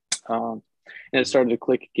 and it started to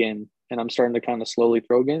click again, and I'm starting to kind of slowly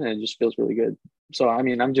throw again, and it just feels really good. So, I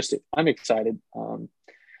mean, I'm excited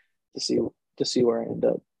to see where I end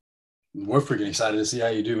up. We're freaking excited to see how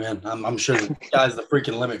you do, man. I'm sure the sky's the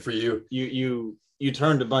freaking limit for you. You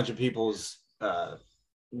turned a bunch of people's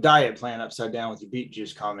diet plan upside down with your beet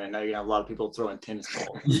juice comment. And now you're gonna have a lot of people throwing tennis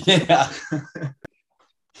balls. Yeah.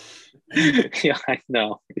 Yeah, I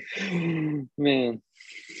know. Man.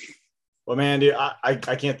 Well, man, dude, I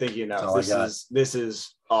can't thank you enough. This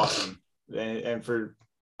is awesome. And for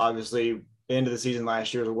obviously the end of the season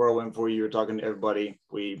last year was a whirlwind for you. You were talking to everybody.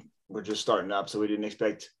 We were just starting up, so we didn't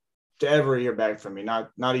expect to ever hear back from me.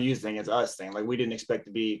 Not a you thing, it's us thing. Like we didn't expect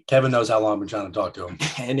to be. Kevin knows how long I've been trying to talk to him.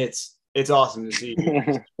 And it's awesome to see you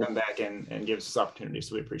come back and give us this opportunity.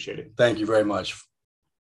 So we appreciate it. Thank you very much.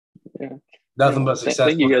 Yeah. Nothing but success.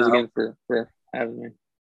 Thank you guys again for having me.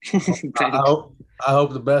 I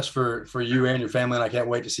hope the best for you and your family, and I can't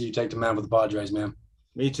wait to see you take the mound with the Padres, man.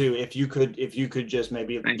 Me too. If you could just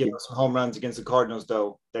maybe give us some home runs against the Cardinals,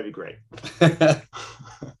 though, that'd be great.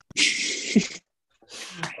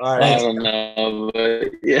 All right. I don't know,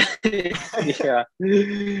 but yeah. Yeah.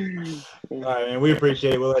 All right, man. We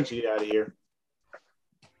appreciate it. We'll let you get out of here.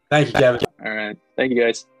 Thank you, Kevin. All right. Thank you,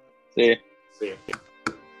 guys. See you. See you.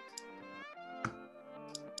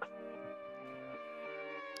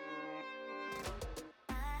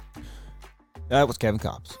 That was Kevin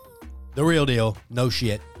Kopps. The real deal. No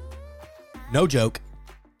shit. No joke.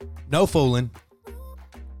 No fooling.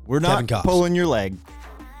 We're not pulling your leg.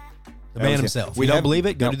 The man himself. We don't believe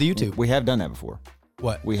it? Go to the YouTube. We have done that before.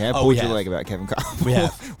 What? We have pulled your leg about Kevin Kopps. We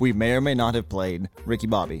have. We may or may not have played Ricky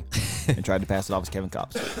Bobby and tried to pass it off as Kevin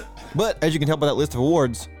Kopps. But as you can tell by that list of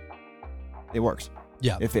awards, it works.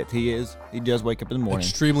 Yeah. It fits. He does wake up in the morning.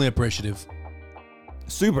 Extremely appreciative.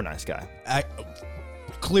 Super nice guy.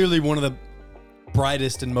 Clearly one of the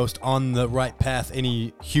brightest and most on the right path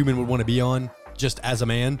any human would want to be on, just as a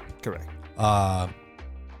man. Correct.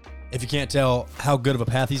 If you can't tell how good of a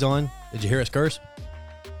path he's on, did you hear us curse?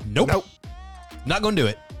 Nope. Not going to do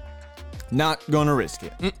it. Not going to risk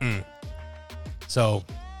it. Mm-mm. So,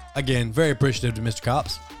 again, very appreciative to Mr.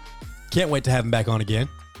 Kopps. Can't wait to have him back on again.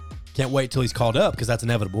 Can't wait till he's called up because that's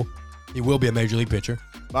inevitable. He will be a major league pitcher.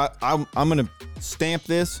 I'm going to stamp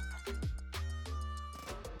this.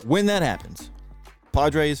 When that happens,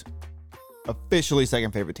 Padres officially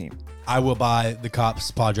second favorite team. I will buy the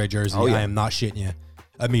Kopps Padre jersey. Oh, yeah. I am not shitting you.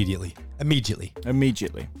 Immediately.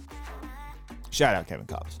 Shout out Kevin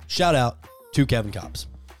Kopps. Shout out to Kevin Kopps.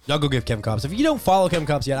 Y'all go give Kevin Kopps. If you don't follow Kevin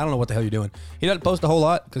Kopps yet, I don't know what the hell you're doing. He doesn't post a whole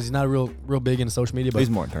lot because he's not real big into social media. But he's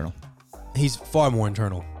more internal. He's far more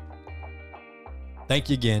internal. Thank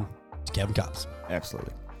you again to Kevin Kopps.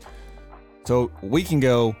 Absolutely. So we can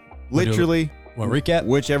go literally recap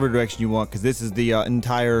whichever direction you want because this is the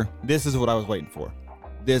this is what I was waiting for.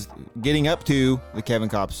 This getting up to the Kevin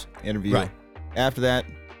Kopps interview. Right. After that,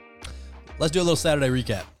 let's do a little Saturday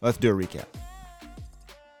recap. Let's do a recap.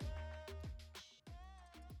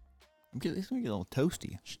 It's going to get a little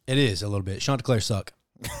toasty. It is a little bit. Chanticleers suck.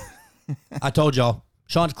 I told y'all,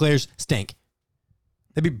 Chanticleers stink.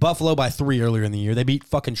 They beat Buffalo by 3 earlier in the year. They beat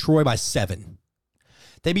fucking Troy by 7.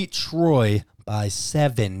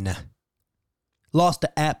 Lost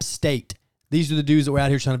to App State. These are the dudes that were out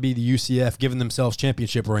here trying to be the UCF, giving themselves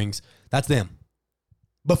championship rings. That's them.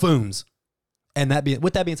 Buffoons. And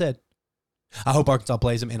with that being said, I hope Arkansas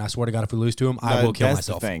plays them, and I swear to God, if we lose to them, I will kill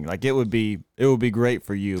myself. That's the thing. Like it would be great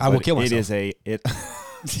for you. I will kill myself.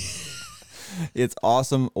 It's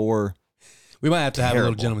awesome, or We might have to have a little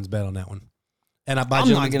Terrible. gentleman's bet on that one. And by I'm not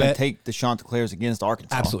gentleman's going to bet, take the Chanticleers against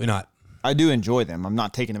Arkansas. absolutely not. I do enjoy them. I'm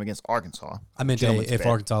not taking them against Arkansas. I meant Gentleman's if bet.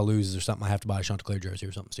 Arkansas loses or something, I have to buy a Chanticleer jersey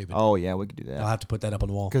or something stupid. Oh, yeah, we could do I'll that. have to put that up on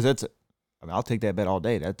the wall. Because I'll take that bet all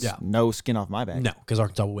day. That's Yeah. no skin off my back. No, because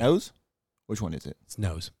Arkansas will win. Nose? Which one is it? It's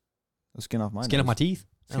nose. No skin off my Skin nose. off my teeth?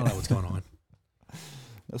 I don't know what's going on.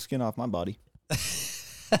 No skin off my body.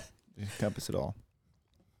 Encompass it all.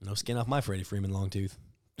 No skin off my Freddie Freeman long tooth.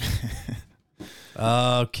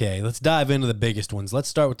 Okay, let's dive into the biggest ones. Let's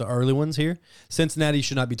start with the early ones here. Cincinnati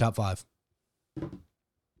should not be top 5.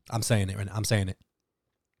 I'm saying it right now. I'm saying it.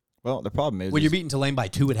 Well, the problem is, When you're beating Tulane by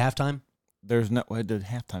 2 at halftime, there's no the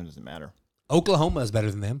halftime doesn't matter. Oklahoma is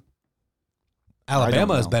better than them. I don't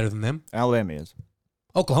Alabama is know. better than them. Alabama is.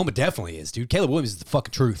 Oklahoma definitely is, dude. Caleb Williams is the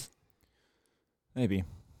fucking truth. Maybe.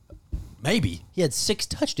 Maybe. He had 6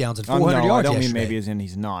 touchdowns and Oh, 400 no, yards I don't mean yesterday. maybe as in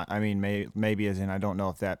he's not. I mean maybe as in I don't know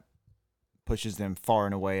if that pushes them far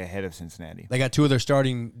and away ahead of Cincinnati. They got 2 of their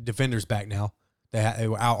starting defenders back now. They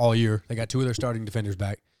were out all year. They got 2 of their starting defenders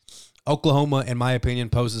back. Oklahoma, in my opinion,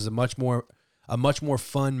 poses a much more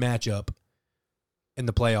fun matchup in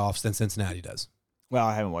the playoffs than Cincinnati does. Well,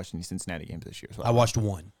 I haven't watched any Cincinnati games this year. So I watched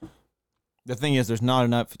 1. The thing is, there's not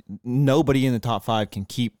enough. Nobody in the top 5 can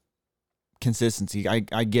keep consistency. I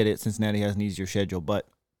get it. Cincinnati has an easier schedule, but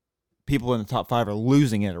people in the top 5 are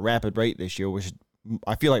losing at a rapid rate this year, which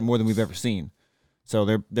I feel like more than we've ever seen.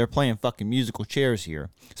 So they're playing fucking musical chairs here.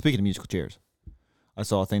 Speaking of musical chairs, I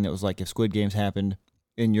saw a thing that was like, if Squid Games happened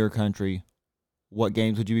in your country, what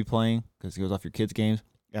games would you be playing? Because it goes off your kids' games.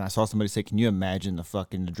 And I saw somebody say, can you imagine the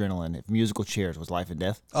fucking adrenaline if musical chairs was life and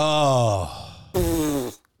death? Oh,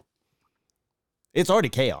 It's already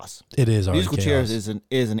chaos. it is already Musical chaos. chairs is an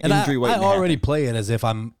And injury I waiting to already happen. play it as if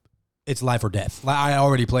it's life or death. Like, I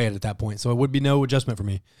already play it at that point, so it would be no adjustment for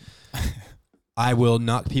me. I will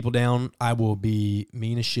knock people down. I will be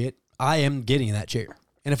mean as shit. I am getting in that chair.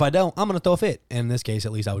 And if I don't, I'm going to throw a fit. In this case,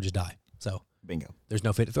 at least I would just die. So Bingo. there's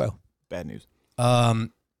no fit to throw. Bad news.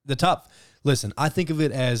 Listen, I think of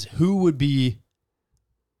it as who would be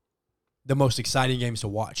the most exciting games to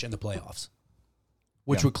watch in the playoffs,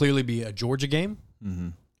 which Yeah. would clearly be a Georgia game. Mm-hmm.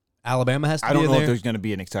 Alabama has to I be don't in know if there. there's going to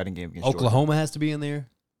be an exciting game against Georgia. Oklahoma has to be in there.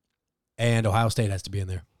 And Ohio State has to be in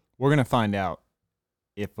there. We're going to find out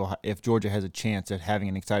if Georgia has a chance at having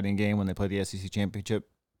an exciting game when they play the SEC championship.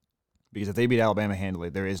 Because if they beat Alabama handily,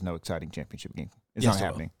 there is no exciting championship game. It's Yes, not there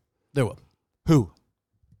will. happening. There will. Who?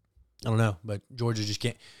 I don't know, but Georgia just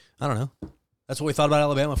can't. I don't know. That's what we thought about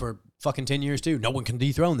Alabama for fucking 10 years, too. No one can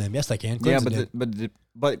dethrone them. Yes, they can. Clemson did.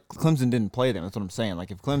 But Clemson didn't play them. That's what I'm saying.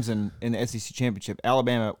 Like, if Clemson in the SEC championship,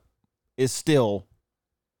 Alabama is still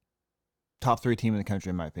top 3 team in the country,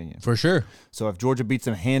 in my opinion. For sure. So if Georgia beats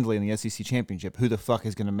them handily in the SEC championship, who the fuck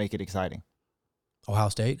is going to make it exciting? Ohio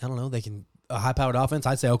State, I don't know. They can. A high-powered offense,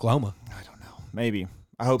 I'd say Oklahoma. I don't know. Maybe.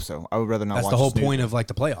 I hope so. I would rather not That's watch the whole snooze. point of like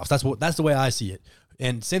the playoffs. That's the way I see it.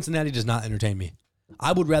 And Cincinnati does not entertain me.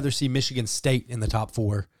 I would rather see Michigan State in the top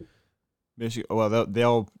 4. Michigan, well,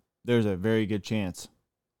 there's a very good chance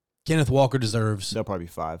Kenneth Walker deserves they'll probably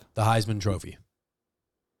be 5, the Heisman Trophy.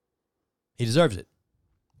 He deserves it.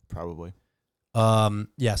 probably.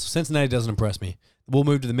 Yeah, so Cincinnati doesn't impress me. We'll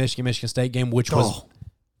move to the Michigan State game, which was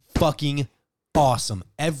fucking awesome.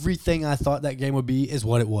 Everything I thought that game would be is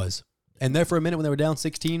what it was. And there for a minute when they were down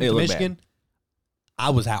 16 It to looked Michigan,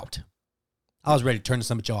 I was out. I was ready to turn the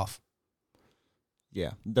summit off.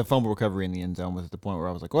 Yeah, the fumble recovery in the end zone was at the point where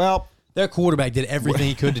I was like, well, Their quarterback did everything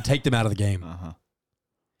he could to take them out of the game.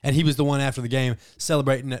 And he was the one after the game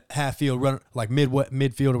celebrating at half field, run like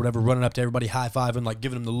midfield or whatever, running up to everybody, high fiving, like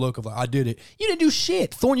giving them the look of like, I did it. You didn't do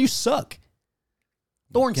shit. Thorne, you suck.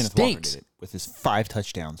 Thorne Kenneth Walker stinks. did it with his 5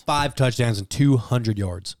 touchdowns. 5 touchdowns and 200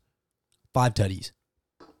 yards. 5 tutties.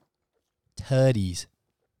 Tutties.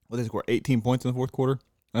 Well, they scored 18 points in the fourth quarter,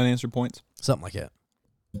 unanswered points. Something like that.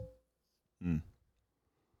 Mm.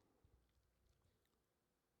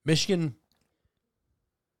 Michigan,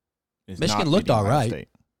 It's Michigan not looked beating all Ohio right. State.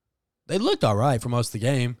 they looked all right for most of the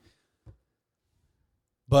game.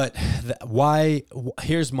 But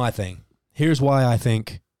here's my thing. Here's why I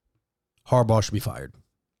think Harbaugh should be fired.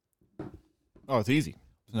 Oh, it's easy.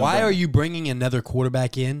 Why are you bringing another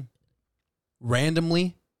quarterback in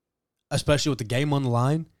randomly, especially with the game on the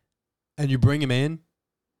line, and you bring him in,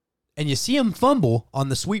 and you see him fumble on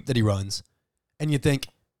the sweep that he runs, and you think,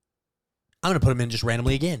 I'm going to put him in just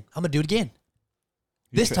randomly again. I'm going to do it again.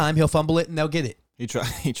 This time he'll fumble it and they'll get it. He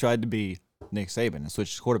tried to be Nick Saban and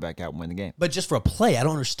switch his quarterback out and win the game. But just for a play, I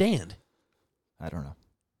don't understand. I don't know.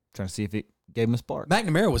 Trying to see if it gave him a spark.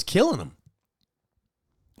 McNamara was killing him.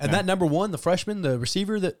 And Yeah. that number one, the freshman, the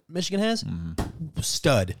receiver that Michigan has,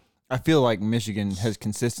 stud. I feel like Michigan has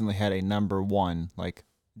consistently had a number one, like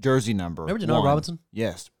jersey number. Remember Denard one. Robinson?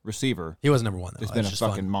 Yes, receiver. He was number one, though. It's been a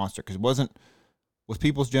fucking monster because was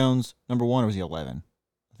Peoples Jones number one or was he 11?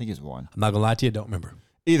 I think he's one. I'm not going to lie to you. Don't remember.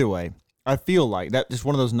 Either way, I feel like that just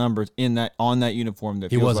one of those numbers on that uniform that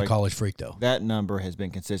He feels was like a college freak, though. that number has been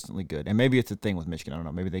consistently good. And maybe it's a thing with Michigan. I don't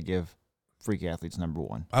know. Maybe they give freak athletes number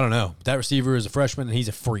one. I don't know. That receiver is a freshman, and he's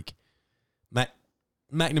a freak.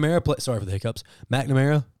 McNamara, sorry for the hiccups.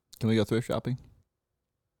 McNamara, Can we go thrift shopping?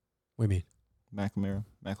 what do you mean?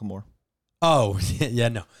 Macklemore. Oh, yeah,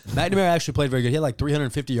 no. McNamara actually played very good. He had like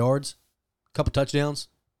 350 yards, a couple touchdowns.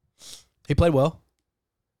 He played well,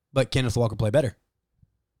 but Kenneth Walker played better.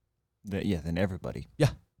 Than everybody. Yeah.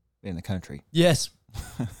 In the country. Yes.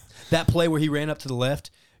 That play where he ran up to the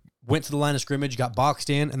left, went to the line of scrimmage, got boxed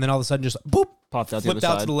in, and then all of a sudden just boop, Popped out the flipped other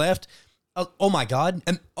out side. to the left. Oh my God.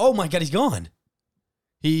 And oh my God, he's gone.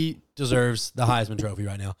 He deserves the Heisman Trophy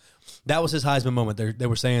right now. That was his Heisman moment. They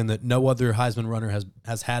were saying that no other Heisman runner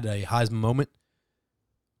has had a Heisman moment.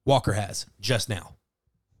 Walker has, just now.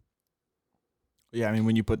 Yeah, I mean,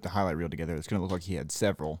 when you put the highlight reel together, it's going to look like he had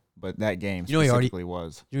several, but that game You know, he already- specifically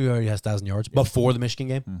was. He already has 1,000 yards before the Michigan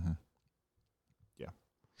game. Mm-hmm.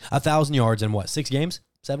 1,000 yards in what, 6 games?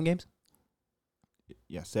 7 games?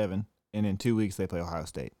 Yeah, 7. And in 2 weeks, they play Ohio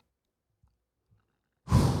State.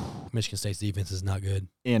 Michigan State's defense is not good.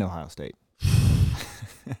 In Ohio State.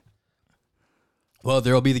 Well,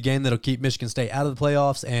 there will be the game that'll keep Michigan State out of the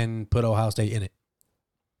playoffs and put Ohio State in it.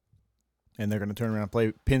 And they're going to turn around and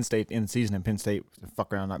play Penn State in the season, and Penn State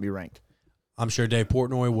fuck around and not be ranked. I'm sure Dave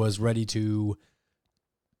Portnoy was ready to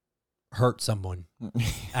hurt someone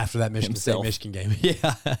after that Michigan Himself. State Michigan game.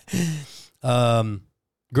 Yeah.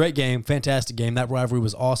 Great game. Fantastic game. That rivalry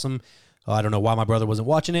was awesome. I don't know why my brother wasn't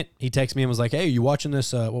watching it. He texted me and was like, hey, you watching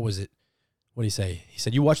this? What was it? What did he say? He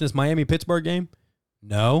said, you watching this Miami-Pittsburgh game?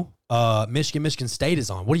 No. Michigan State is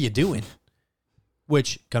on. What are you doing?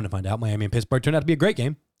 Which, come to find out, Miami and Pittsburgh turned out to be a great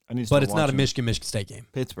game, I need to but start it's not a watching Michigan State game.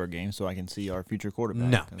 Pittsburgh game so I can see our future quarterback.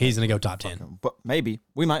 No, he's going to go top 10. Fucking- But maybe.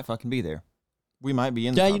 We might fucking be there. We might be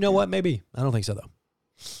in the Yeah, top you know 10. what? Maybe. I don't think so, though.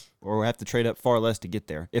 Or we'll have to trade up far less to get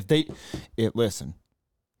there. Listen,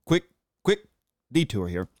 quick detour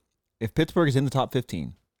here. If Pittsburgh is in the top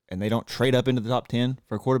 15 and they don't trade up into the top 10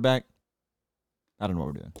 for a quarterback, I don't know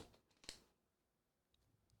what we're doing.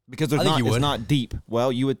 Because I think you it's would. not deep.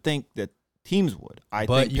 Well, you would think that teams would. I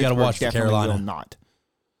But think you gotta Pittsburgh watch for definitely Carolina. will not.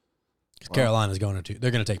 Well, Carolina's going to.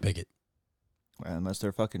 They're going to take Pickett. Unless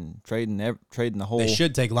they're fucking trading the whole They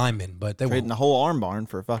should take linemen, but they trading won't. the whole arm barn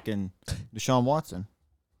for fucking Deshaun Watson.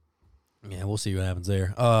 Yeah, we'll see what happens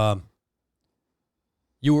there.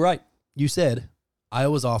 You were right. You said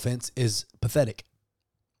Iowa's offense is pathetic,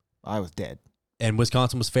 I was dead. and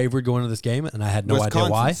Wisconsin was favored going into this game, and I had no Wisconsin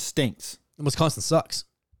idea why. stinks, And Wisconsin sucks,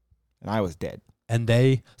 and I was dead. and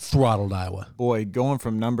they throttled Iowa. Boy, going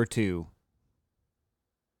from number 2,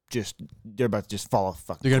 they're about to just fall off.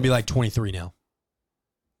 Fucking. They're going to be like 23 now.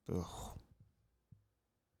 Ugh.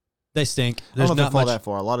 They stink. I There's don't know if not they fall much. that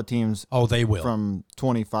far. A lot of teams Oh, they will. from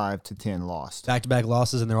 25 to 10 lost. Back-to-back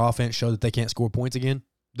losses, and their offense show that they can't score points again.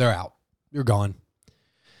 They're out. You're gone.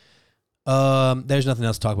 There's nothing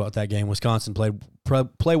else to talk about with that game. Wisconsin played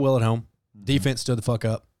well at home. Defense stood the fuck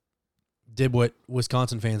up. Did what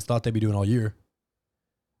Wisconsin fans thought they'd be doing all year.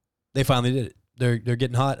 They finally did it. They're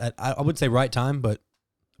getting hot at, I wouldn't say right time, but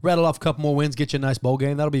rattle off a couple more wins, get you a nice bowl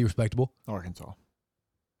game. That'll be respectable. Arkansas.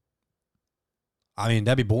 I mean,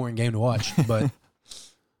 that'd be a boring game to watch, but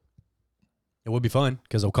it would be fun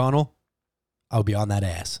because O'Connell, I would be on that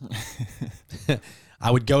ass.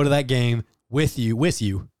 I would go to that game with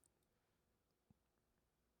you,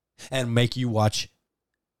 and make you watch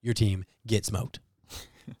your team get smoked.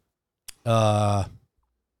 Baylor,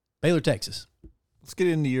 Texas. Let's get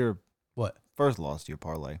into your What? first loss to your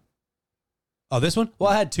parlay. Oh, this one?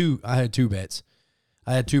 Well, I had two bets.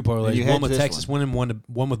 I had 2 parlays. You had One with this Texas winning,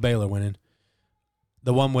 one with Baylor winning.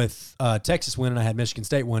 The one with Texas winning, I had Michigan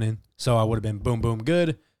State winning. So I would have been boom, boom,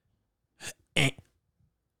 good.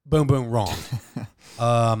 Boom, boom, wrong.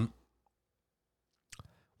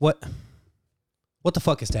 What the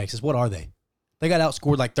fuck is Texas? What are they? They got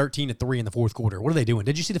outscored like 13-3 in the fourth quarter. What are they doing?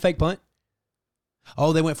 Did you see the fake punt?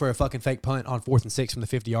 Oh, they went for a fucking fake punt on 4th and 6 from the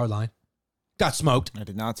 50-yard line. Got smoked. I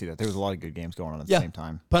did not see that. There was a lot of good games going on at Yeah. the same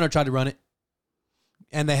time. Punter tried to run it,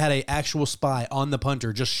 and they had an actual spy on the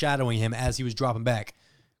punter just shadowing him as he was dropping back,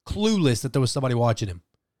 clueless that there was somebody watching him.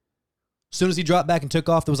 As soon as he dropped back and took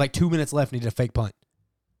off, there was like 2 minutes left and he did a fake punt.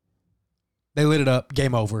 They lit it up.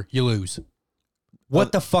 Game over. You lose.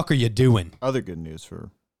 What the fuck are you doing? Other good news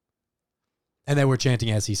for And they were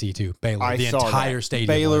chanting SEC too. Baylor, I the saw entire that. stadium.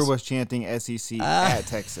 Baylor was chanting SEC at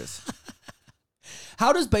Texas.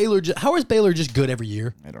 How is Baylor just good every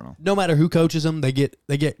year? I don't know. No matter who coaches them, they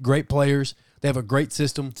get great players. They have a great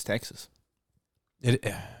system. It's Texas.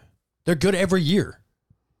 They're good every year.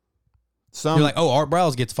 Some You're like, oh, Art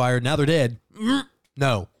Briles gets fired. Now they're dead.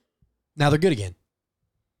 No. Now they're good again.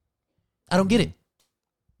 I don't get it.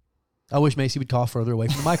 I wish Macy would cough further away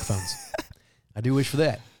from the microphones. I do wish for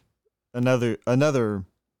that. another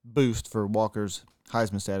boost for Walker's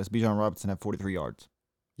Heisman status. Bijan Robinson had 43 yards.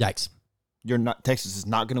 Yikes. Texas is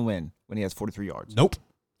not going to win when he has 43 yards. Nope.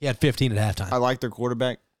 He had 15 at halftime. I like their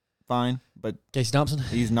quarterback fine, but Casey Thompson?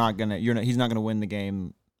 he's not going to win the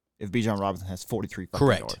game if Bijan Robinson has 43 fucking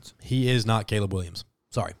Correct. yards. He is not Caleb Williams.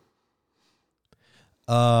 Sorry.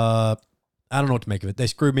 I don't know what to make of it. They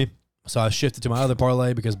screwed me. So I shifted to my other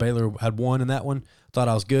parlay because Baylor had won in that one. Thought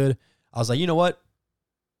I was good. I was like, you know what?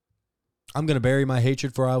 I'm going to bury my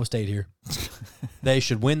hatred for Iowa State here. They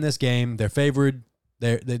should win this game. They're favored.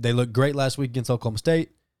 They looked great last week against Oklahoma State.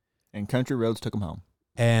 And Country Roads took him home.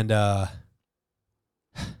 And I'm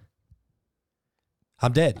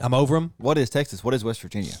dead. I'm over them. What is Texas? What is West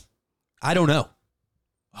Virginia? I don't know.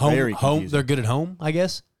 Very Home. confusing. They're good at home, I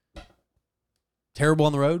guess. Terrible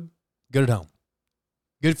on the road. Good at home.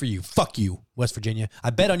 Good for you. Fuck you, West Virginia. I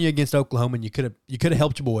bet on you against Oklahoma, and you could have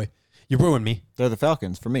helped your boy. You ruined me. They're the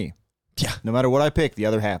Falcons for me. Yeah. No matter what I pick, the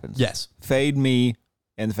other happens. Yes. Fade me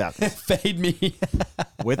and the Falcons. Fade me.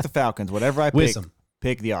 With the Falcons, whatever I pick, Wisdom.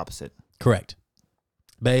 pick the opposite. Correct.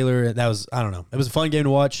 Baylor, that was, I don't know. It was a fun game to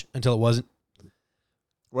watch until it wasn't.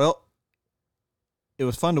 Well, it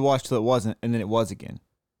was fun to watch till it wasn't, and then it was again.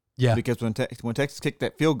 Yeah. Because when Texas kicked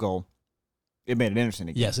that field goal, it made it interesting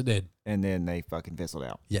again. Yes, it did. And then they fucking fizzled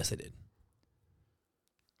out. Yes, it did.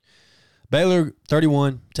 Baylor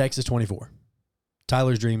 31, Texas 24.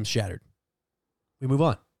 Tyler's dreams shattered. We move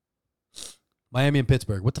on. Miami and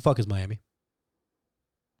Pittsburgh. What the fuck is Miami?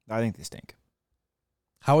 I think they stink.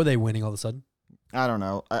 How are they winning all of a sudden? I don't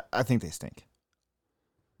know. I think they stink.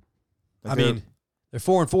 I mean, they're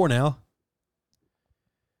 4-4 now.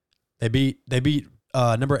 They beat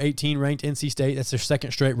number 18 ranked NC State. That's their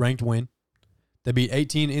second straight ranked win. They beat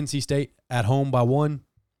 18 NC State at home by 1,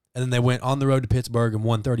 and then they went on the road to Pittsburgh and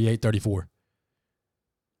won 38-34.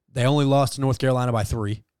 They only lost to North Carolina by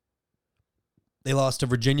 3. They lost to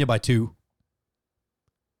Virginia by 2.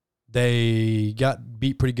 They got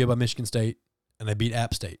beat pretty good by Michigan State, and they beat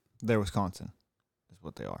App State. they're Wisconsin. Is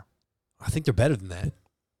what they are. I think they're better than that.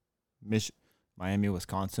 Miami,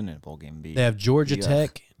 Wisconsin, and a bowl game beat. They have Georgia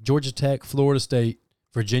Tech, Florida State,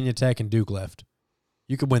 Virginia Tech, and Duke left.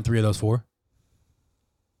 You could win 3 of those 4.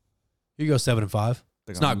 You go 7-5.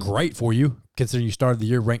 It's not great for you, considering you started the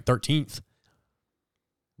year ranked 13th.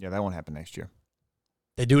 Yeah, that won't happen next year.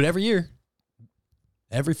 They do it every year.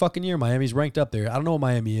 Every fucking year, Miami's ranked up there. I don't know what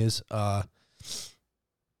Miami is. I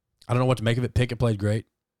don't know what to make of it. Pickett played great.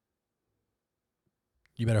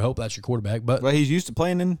 You better hope that's your quarterback. But Well, he's used to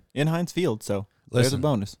playing in Heinz Field, so there's a listen,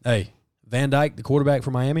 bonus. hey, Van Dyke, the quarterback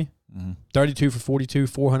for Miami, 32 for 42,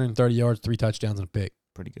 430 yards, 3 touchdowns, and a pick.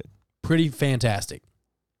 Pretty good. Pretty fantastic.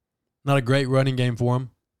 Not a great running game for him.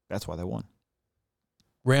 That's why they won.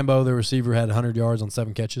 Rambo, the receiver, had 100 yards on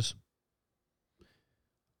 7 catches.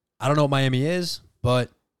 I don't know what Miami is,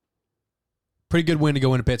 but pretty good win to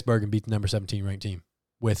go into Pittsburgh and beat the number 17 ranked team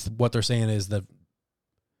with what they're saying is the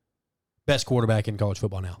best quarterback in college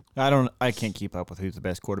football now. I can't keep up with who's the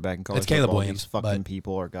best quarterback in college It's Caleb football. Williams, These fucking but-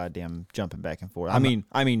 people are goddamn jumping back and forth. I'm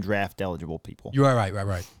I mean draft eligible people. You are right.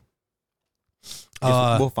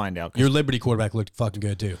 We'll find out. 'Cause- Your Liberty quarterback looked fucking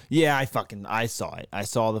good too. yeah, I saw it. I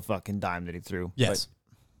saw the fucking dime that he threw. Yes.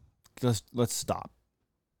 But let's stop.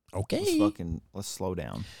 Okay. Let's slow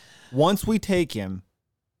down. Once we take him,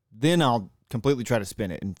 then I'll completely try to spin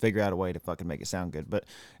it and figure out a way to fucking make it sound good. But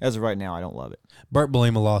as of right now, I don't love it. Burt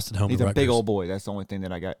Belima lost at home He's to a Rutgers. big old boy. That's the only thing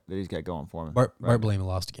that he's got going for him. Burt right now. Belima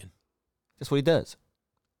lost again. That's what he does.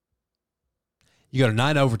 You go to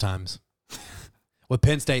 9 overtimes with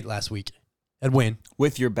Penn State last week and win.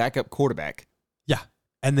 With your backup quarterback. Yeah.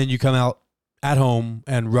 And then you come out at home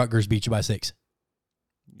and Rutgers beat you by 6.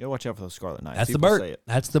 You gotta watch out for those Scarlet Knights. That's the People Burt. say it.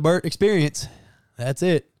 That's the Burt experience. That's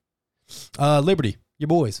it. Liberty, your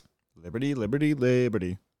boys. Liberty, liberty,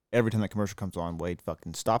 liberty. Every time that commercial comes on, Wade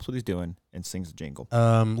fucking stops what he's doing and sings the jingle.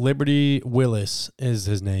 Liberty Willis is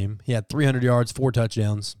his name. He had 300 yards, 4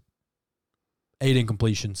 touchdowns, 8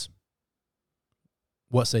 incompletions.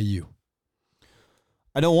 What say you?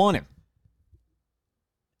 I don't want him.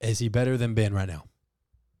 Is he better than Ben right now?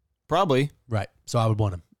 Probably. Right. So I would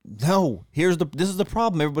want him. No, this is the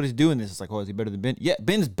problem. Everybody's doing this. It's like, oh, is he better than Ben? Yeah,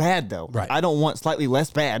 Ben's bad though. Right. I don't want slightly less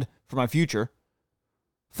bad for my future.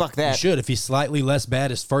 Fuck You that. should. If he's slightly less bad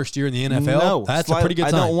his first year in the NFL, No, that's a pretty good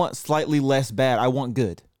sign. I don't want slightly less bad. I want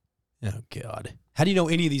good. Oh, God. How do you know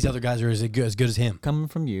any of these other guys are as good as him? Coming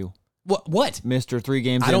from you, What? Mister 3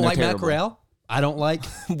 games. I don't in, like they're Matt terrible. Corral. I don't like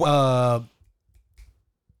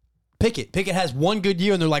Pickett. Pickett has one good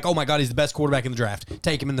year, and they're like, oh, my God, he's the best quarterback in the draft.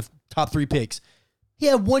 Take him in the top 3 picks. He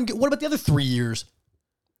had one good. What about the other 3 years?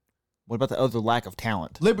 What about the other lack of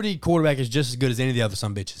talent? Liberty quarterback is just as good as any of the other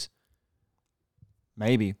sumbitches.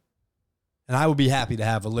 Maybe, And I would be happy to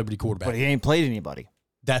have a Liberty quarterback. but he ain't played anybody,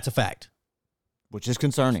 That's a fact. which is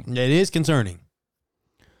concerning. It is concerning.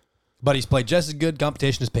 But he's played just as good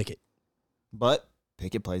competition as Pickett. But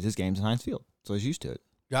Pickett plays his games in Heinz Field, so he's used to it.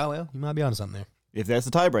 Oh, well, you might be onto something there. If that's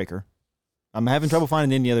the tiebreaker, I'm having trouble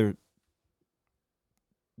finding any other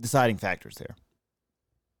deciding factors there.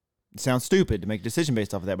 It sounds stupid to make a decision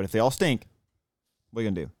based off of that, but if they all stink, what are you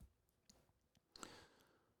gonna do?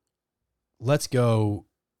 Let's go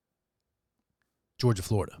Georgia,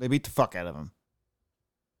 Florida. They beat the fuck out of them.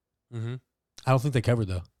 Mm-hmm. I don't think they covered,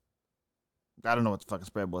 though. I don't know what the fucking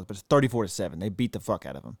spread was, but it's 34-7. They beat the fuck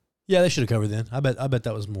out of them. Yeah, they should have covered then. I bet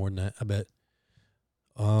that was more than that. I bet.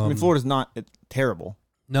 I mean, Florida's not terrible.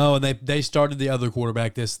 No, and they started the other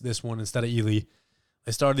quarterback this one instead of Ely.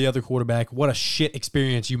 They started the other quarterback. What a shit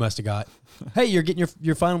experience you must have got. Hey, you're getting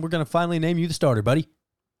your final. We're gonna finally name you the starter, buddy.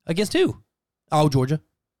 Against who? Oh, Georgia.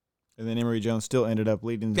 And then Emory Jones still ended up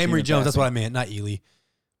leading the team Emory in Jones. That's passing. what I meant, not Ely.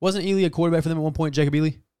 Wasn't Ely a quarterback for them at one point? Jacob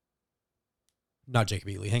Ely. Not Jacob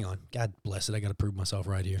Ely. Hang on. God bless it. I got to prove myself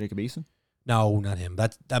right here. Jacob Eason? No, not him.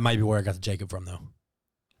 That might be where I got the Jacob from, though.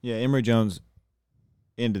 Yeah, Emory Jones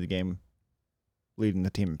ended the game leading the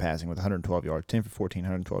team in passing with 112 yards, 10 for 14,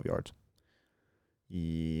 112 yards.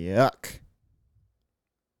 Yuck.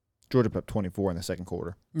 Georgia put up 24 in the second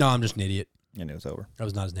quarter, No, I'm just an idiot. and it was over. That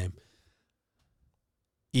was not his name.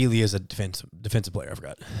 Ely is a defensive player. I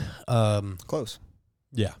forgot. Close.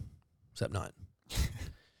 Yeah, except not.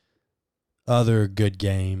 Other good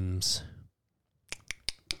games.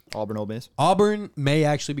 Auburn, Ole Miss. Auburn may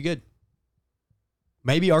actually be good.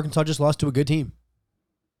 Maybe Arkansas just lost to a good team.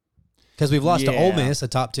 Because we've lost to Ole Miss, a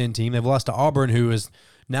top 10 team. They've lost to Auburn, who is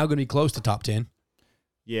now going to be close to top 10.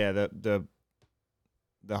 Yeah, the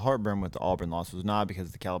heartburn with the Auburn loss was not because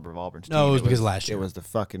of the caliber of Auburn's team. No, it was because of last year. It was the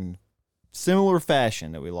fucking similar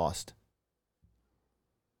fashion that we lost.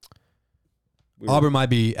 Auburn might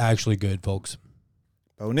be actually good, folks.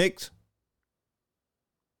 Bo Nix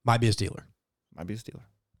Might be a Steeler. might be a Steeler.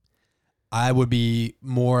 I would be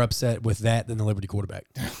more upset with that than the Liberty quarterback.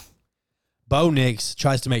 Bo Nix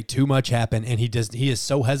tries to make too much happen, and he is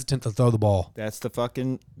so hesitant to throw the ball. That's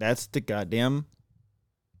the goddamn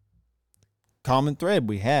common thread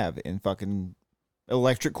we have in fucking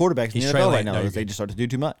electric quarterbacks in He's the NFL trailing. right now. No, is you're they good. just start to do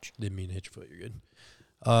too much. Didn't mean to hit your foot. You're good.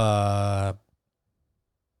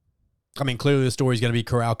 I mean, clearly the story's going to be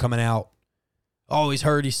Corral coming out. Oh, he's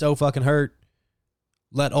hurt. He's so fucking hurt.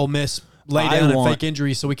 Let Ole Miss lay down and fake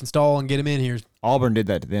injuries so we can stall and get him in here. Auburn did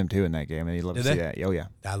that to them too in that game, and he'd love to Did see they? that. Oh yeah.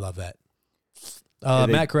 I love that. Yeah,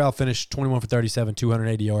 Matt Corral finished 21 for 37,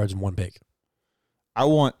 280 yards, and 1 pick. I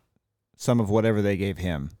want some of whatever they gave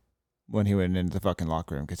him when he went into the fucking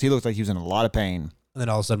locker room because he looked like he was in a lot of pain, And then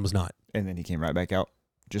all of a sudden was not. and then he came right back out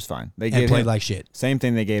just fine. They And gave played him like shit. same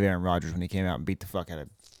thing they gave Aaron Rodgers when he came out and beat the fuck out of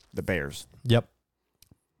the Bears. Yep.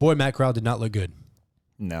 Boy, Matt Corral did not look good.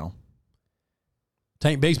 No.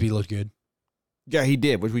 Tank Bigsby looked good. Yeah, he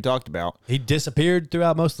did, which we talked about. He disappeared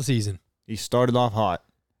throughout most of the season. He started off hot.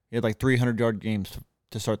 He had like 300-yard games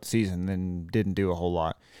to start the season, then didn't do a whole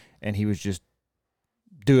lot. And he was just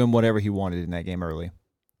doing whatever he wanted in that game early.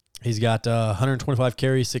 He's got 125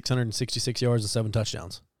 carries, 666 yards, and 7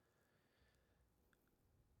 touchdowns.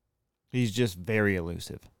 He's just very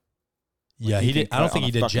elusive. Yeah, he he did. can I don't cut think on he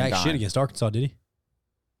a did fucking jack dime. shit against Arkansas, did he?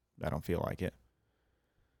 I don't feel like it.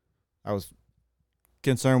 I was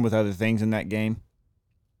concerned with other things in that game.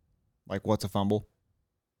 Like, what's a fumble?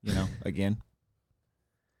 You know, again.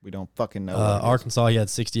 We don't fucking know. what it is. Arkansas, he had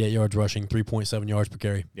 68 yards rushing, 3.7 yards per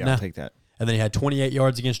carry. Yeah, Nah. I'll take that. And then he had 28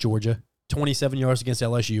 yards against Georgia, 27 yards against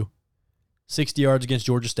LSU, 60 yards against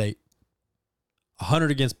Georgia State, 100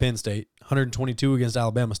 against Penn State, 122 against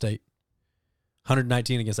Alabama State,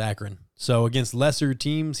 119 against Akron. So against lesser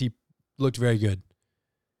teams, he looked very good.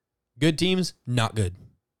 Good teams, not good.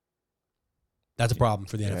 That's a problem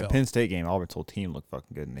for the Yeah, NFL. Penn State game, Auburn's whole team looked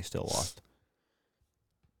fucking good, and they still lost.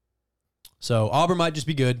 So Auburn might just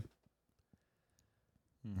be good.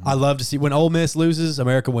 Mm-hmm. I love to see when Ole Miss loses,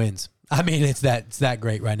 America wins. I mean, it's that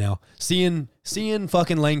great right now. Seeing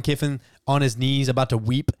fucking Lane Kiffin on his knees about to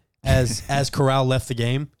weep as Corral left the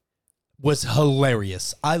game was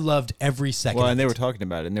hilarious. I loved every second. Well, of and they it. were talking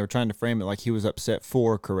about it, and they were trying to frame it like he was upset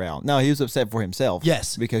for Corral. No, he was upset for himself.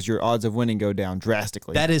 Yes. Because your odds of winning go down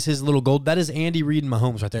drastically. That is his little gold. That is Andy Reid and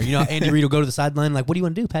Mahomes right there. You know, Andy Reid will go to the sideline like, "What do you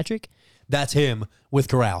want to do, Patrick?" That's him with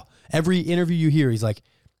Corral. Every interview you hear, he's like,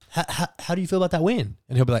 how do you feel about that win?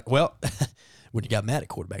 And he'll be like, well, when you got mad at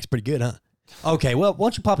quarterbacks, pretty good, huh? Okay, well, why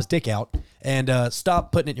don't you pop his dick out and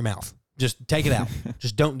stop putting it in your mouth? Just take it out.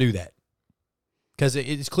 Just don't do that. Because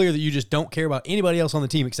it's clear that you just don't care about anybody else on the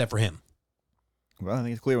team except for him. Well, I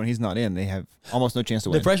think it's clear when he's not in, they have almost no chance to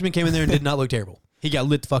The win. freshman came in there and did not look terrible. He got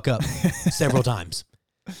lit the fuck up several times.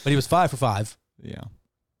 But he was 5 for 5. Yeah.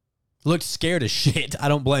 Looked scared as shit. I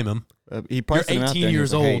don't blame him. He You're probably sent him out 18 there and he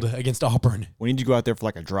years was like, old "Hey, against Auburn. we need you to go out there for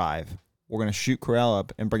like a drive. We're going to shoot Corral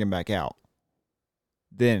up and bring him back out.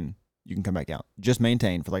 Then you can come back out. Just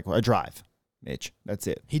maintain for like a drive, Mitch. That's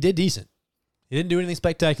it. He did decent. He didn't do anything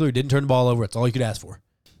spectacular. He didn't turn the ball over. That's all you could ask for.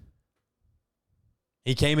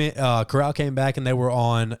 He came in. Corral came back, and they were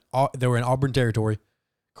in Auburn territory.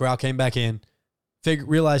 Corral came back in,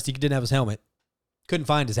 realized he didn't have his helmet, couldn't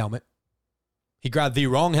find his helmet. He grabbed the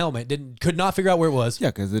wrong helmet. Could not figure out where it was. Yeah,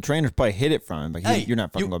 because the trainers probably hid it from him. Like, Hey, you're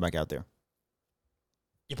not fucking going back out there.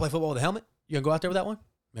 You play football with a helmet? You gonna go out there with that one?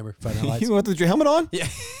 Remember Friday Night Lights? You went with your helmet on? Yeah.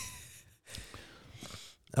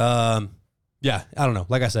 Yeah. I don't know.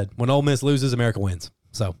 Like I said, when Ole Miss loses, America wins.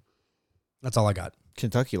 So that's all I got.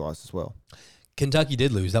 Kentucky lost as well. Kentucky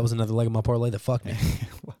did lose. That was another leg of my parlay that fucked me.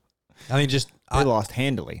 I mean, They lost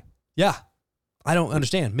handily. yeah. I don't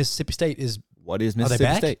understand. Mississippi State is What is they Mississippi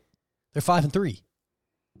back? State? they're 5-3.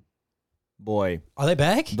 Boy, Are they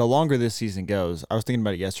back? the longer this season goes, I was thinking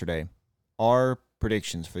about it yesterday. Our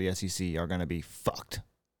predictions for the SEC are going to be fucked.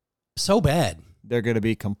 So bad. They're going to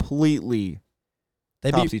be completely They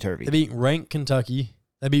topsy-turvy. beat ranked Kentucky.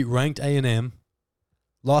 They beat ranked A&M.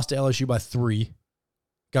 Lost to LSU by 3.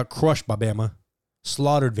 Got crushed by Bama.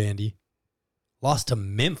 Slaughtered Vandy. Lost to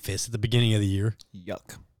Memphis at the beginning of the year.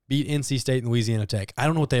 Yuck. Beat NC State and Louisiana Tech. I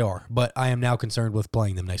don't know what they are, but I am now concerned with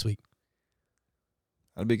playing them next week.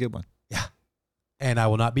 That'll be a good one. Yeah. And I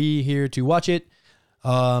will not be here to watch it.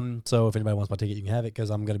 So if anybody wants my ticket, you can have it because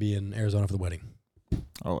I'm going to be in Arizona for the wedding.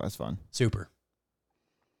 Oh, that's fun. Super.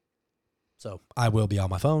 So I will be on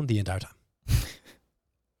my phone the entire time.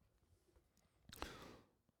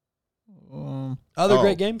 Other oh.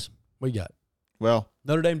 great games? What you got? Well,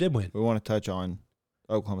 Notre Dame did win. we want to touch on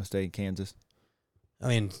Oklahoma State and Kansas. I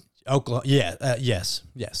mean, Oklahoma. Yeah, yes.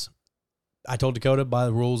 I told Dakota by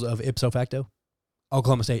the rules of ipso facto,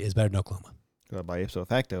 Oklahoma State is better than Oklahoma. By ipso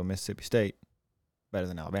facto, Mississippi State better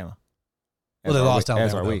than Alabama. Well, they lost As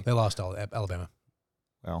Alabama. are though. we. They lost Alabama,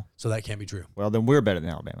 Well, so that can't be true. then we're better than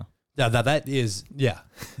Alabama Yeah, that is. Yeah,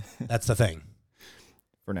 that's the thing.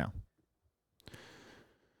 for now.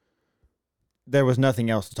 There was nothing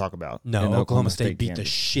else to talk about. No, in Oklahoma State beat the Kansas.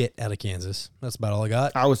 shit out of Kansas. That's about all I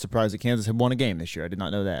got. I was surprised that Kansas had won a game this year. I did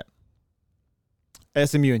not know that.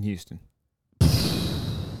 SMU and Houston.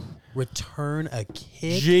 Return a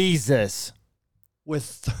kick Jesus. with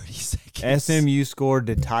 30 seconds. SMU scored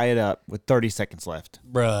to tie it up with 30 seconds left.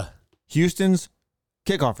 Bruh. Houston's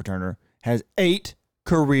kickoff returner has 8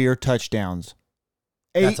 career touchdowns.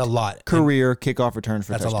 8 That's a lot. career kickoff returns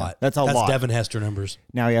for That's touchdown. a lot. That's That's lot. Devin Hester numbers.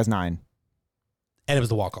 Now he has 9. And it was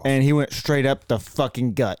the walk-off. And he went straight up the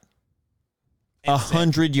fucking gut. And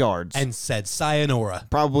 100 yards. And said sayonara.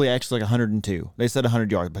 Probably actually like 102. They said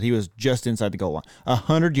 100 yards, but he was just inside the goal line.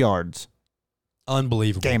 100 yards.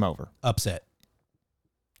 Unbelievable. Game over. Upset.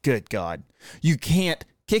 Good God. You can't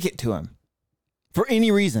kick it to him for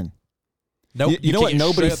any reason. Nope. You know what kick it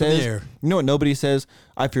nobody straight up in the says? air. You know what nobody says?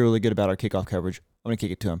 I feel really good about our kickoff coverage. I'm going to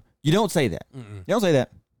kick it to him. You don't say that. You don't say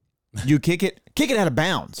that. You kick it out of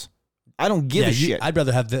bounds. I don't give a shit. I'd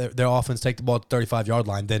rather have their offense take the ball at the 35-yard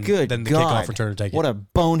line than Good the God. kickoff returner take it. What a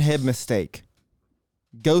bonehead mistake.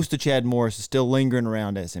 Ghost of Chad Morris is still lingering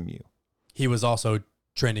around SMU. He was also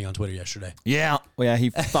trending on Twitter yesterday. Yeah. Well, yeah,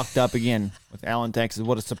 he fucked up again with Allen, Texas.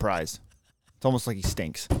 What a surprise. It's almost like he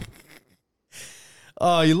stinks.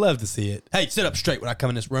 Oh, you love to see it. Hey, sit up straight when I come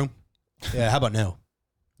in this room. Yeah, how about now?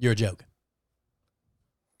 You're a joke.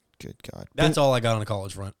 Good God. That's all I got on the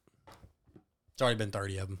college front. It's already been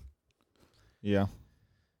 30 of them. Yeah.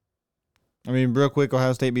 I mean, real quick,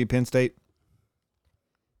 Ohio State beat Penn State.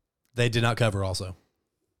 They did not cover also.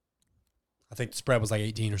 I think the spread was like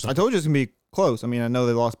 18 or I something. told you it's going to be close. I mean, I know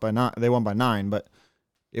they lost by 9. They won by 9, but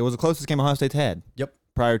it was the closest game Ohio State's had. Yep.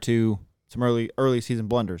 Prior to some early season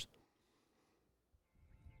blunders.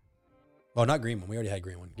 Oh, not Greenwood. We already had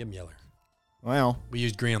Greenwood. Give him Yeller. Well, We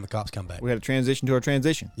used green on the Cops comeback. we had to transition to our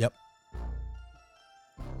transition. Yep.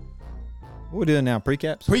 What are we doing now?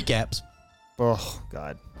 Precaps? Precaps. Oh,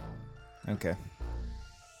 God. Okay.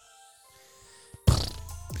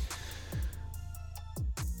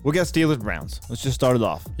 We got Steelers Browns. Let's just start it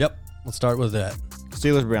off. Yep. Let's start with that.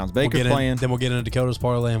 Steelers Browns. Baker's playing. Then we'll get into Dakota's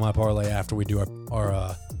parlay and my parlay after we do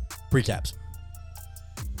our precaps.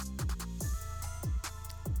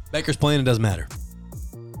 Baker's playing, it doesn't matter.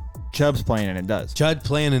 Chubb's playing, and it does. Chud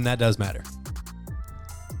playing, and that does matter.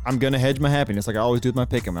 I'm going to hedge my happiness like I always do with my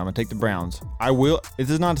pick 'em. I'm going to take the Browns. I will. This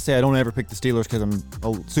is not to say I don't ever pick the Steelers because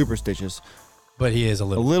I'm superstitious. But he is a A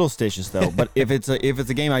little. little stitious, though. But if it's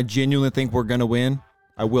a game I genuinely think we're going to win,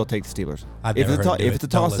 I will take the Steelers. I've if never it's heard him do if it. it's a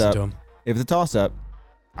Don't toss listen up, to him. if it's a toss up,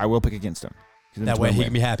 I will pick against them. That way he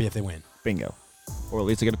can be happy if they win. Bingo. Or at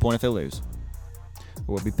least I get a point if they lose. I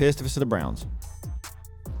will be pissed if it's to the Browns.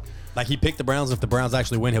 Like he picked the Browns. If the Browns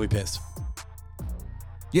actually win, he'll be pissed.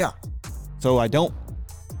 Yeah. So I don't.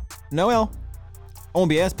 Noel, I won't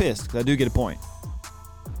be as pissed because I do get a point.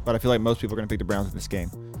 But I feel like most people are going to pick the Browns in this game.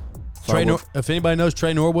 So If anybody knows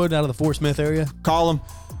Trey Norwood out of the Fort Smith area, call him.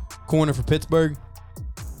 corner for Pittsburgh.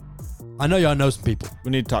 I know y'all know some people.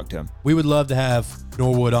 We need to talk to him. We would love to have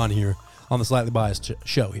Norwood on here on the Slightly Biased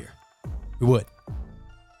show here. We would.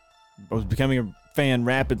 I was becoming a fan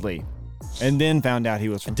rapidly and then found out he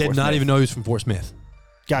was from Did Fort not Smith. even know he was from Fort Smith.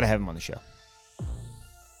 Got to have him on the show.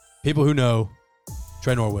 People who know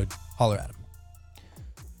Trey Norwood, holler at him.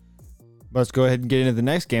 Let's go ahead and get into the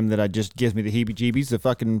next game that I just gives me the heebie-jeebies, the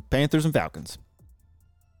fucking Panthers and Falcons.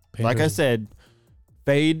 Like I said,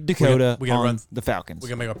 fade Dakota we gotta on run- the Falcons. We're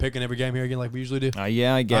going to make our pick in every game here again like we usually do.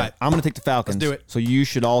 Yeah, I get All it. right. I'm going to take the Falcons. Let's do it. So you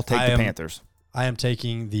should all take the Panthers. I am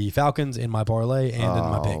taking the Falcons in my parlay and in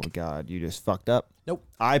my Oh, pick. God. You just fucked up. Nope.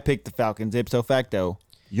 I picked the Falcons. Ipso facto,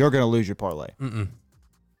 you're going to lose your parlay. Mm-mm.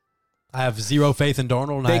 I have zero faith in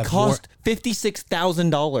Darnold. And I They have cost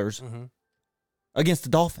 $56,000 Mhm. against the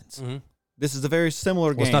Dolphins. Mhm. This is a very similar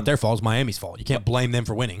Well, game. it's not their fault. It's Miami's fault. You can't blame them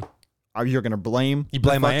for winning. You're going to blame. You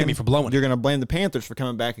blame the Miami for blowing it. You're going to blame the Panthers for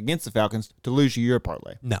coming back against the Falcons to lose you your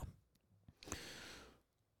parlay. No.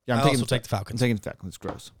 Yeah, I also take the Falcons. I'm taking the Falcons. It's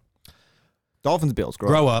gross. Dolphins, Bills.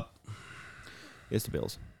 Grow up. It's the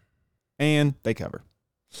Bills. And they cover.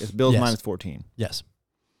 It's Bills Yes. minus 14. Yes.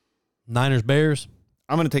 Niners, Bears.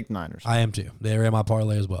 I'm going to take the Niners. I am too. They're in my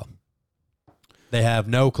parlay as well. They have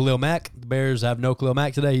no Khalil Mack. The Bears have no Khalil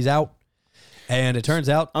Mack today. He's out. And it turns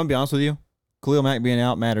out, I'm going to be honest with you. Khalil Mack being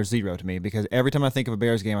out matters zero to me because every time I think of a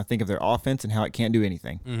Bears game, I think of their offense and how it can't do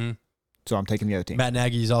anything. So I'm taking the other team. Matt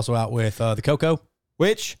Nagy's also out with the Coco.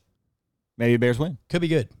 Which, maybe the Bears win. Could be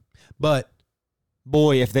good. But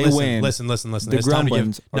Boy, if they win, listen. the It's time to give,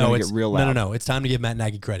 Grumblings are going to get real loud. No. It's time to give Matt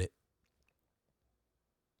Nagy credit.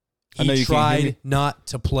 I know He you can't hear me. tried not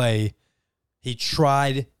to play. He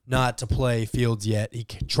tried not to play Fields yet. He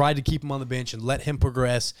tried to keep him on the bench and let him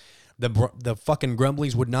progress. The fucking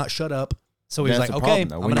Grumblings would not shut up. So he's That's like, the okay, problem,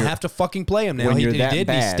 though. I'm When going to you're- have to fucking play him now. when He you're did, that and he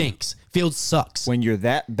bad- stinks. Fields sucks. When you're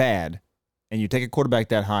that bad and you take a quarterback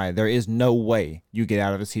that high, there is no way you get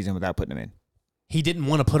out of the season without putting him in. He didn't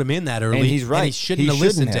want to put him in that early. And he's right. And he shouldn't have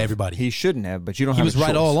listened to everybody. He shouldn't have, but you don't He have was a right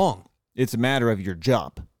choice. all along. It's a matter of your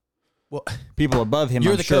job. Well, People above him,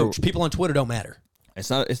 you're I'm the sure, coach. People on Twitter don't matter. It's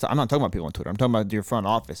not. I'm not talking about people on Twitter. I'm talking about your front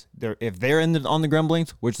office. If they're on the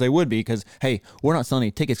Grumblings, which they would be, because hey, we're not selling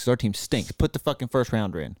any tickets because our team stinks. Put the fucking first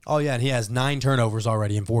rounder in. Oh, yeah, and he has 9 turnovers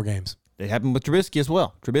already in 4 games. It happened with Trubisky as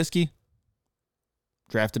well. Trubisky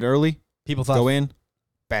drafted early, People thought go in,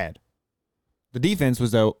 bad. The defense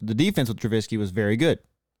with Trubisky was very good,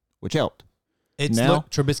 which helped.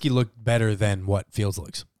 Trubisky looked better than what Fields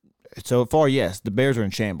looks. So far, yes, the Bears are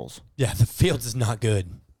in shambles. Yeah, the Fields is not good.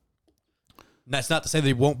 And that's not to say that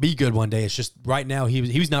he won't be good one day. It's just right now he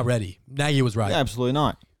was not ready. Nagy was right. Yeah, absolutely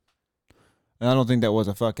not. And I don't think that was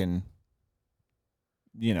a fucking,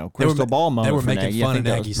 crystal ball moment. They were for making Nagy. I fun of think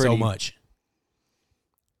that was Nagy so pretty- much.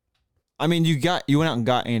 I mean, you went out and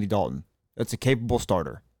got Andy Dalton. That's a capable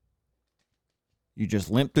starter. You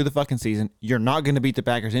just limped through the fucking season. You're not going to beat the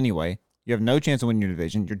Packers anyway. You have no chance of winning your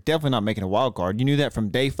division. You're definitely not making a wild card. You knew that from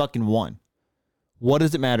day fucking one. What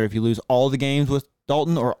does it matter if you lose all the games with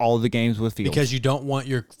Dalton or all the games with Fields? Because you don't want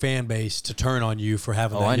your fan base to turn on you for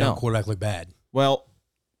having I that young know. quarterback look bad. Well,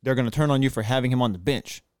 they're going to turn on you for having him on the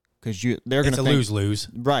bench because they're going It's to a think lose-lose.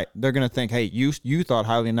 right. They're going to think, hey, you thought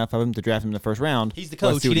highly enough of him to draft him in the first round. He's the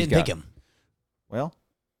Let's coach. see He what he's didn't pick got. him. Well,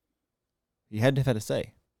 he had to have had a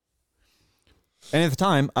say. And at the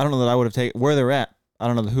time, I don't know that I would have taken where they're at. I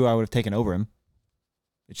don't know who I would have taken over him.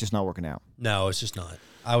 It's just not working out. No, it's just not.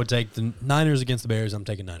 I would take the Niners against the Bears. I'm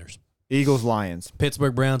taking Niners. Eagles, Lions.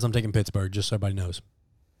 Pittsburgh Browns. I'm taking Pittsburgh, just so everybody knows.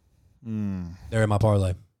 They're in my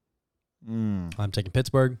parlay. Mm. I'm taking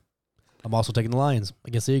Pittsburgh. I'm also taking the Lions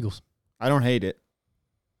against the Eagles. I don't hate it.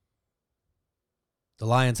 The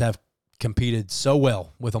Lions have competed so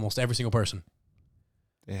well with almost every single person.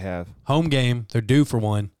 They have. Home game, they're due for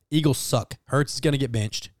one. Eagles suck. Hurts is going to get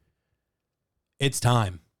benched. It's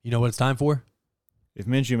time. You know what it's time for? If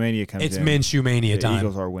Minshew Mania comes It's in, Minshew Mania the time.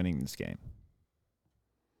 Eagles are winning this game.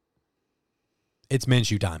 It's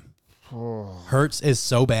Minshew time. Hurts is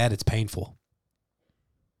so bad, it's painful.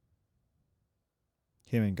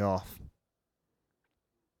 Him and Goff.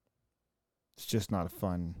 It's just not a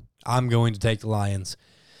fun. I'm going to take the Lions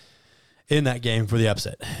in that game for the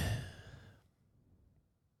upset.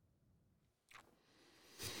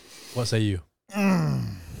 What say you?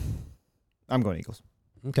 I'm going Eagles.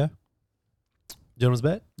 Okay. Gentleman's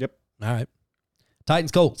bet? Yep. All right.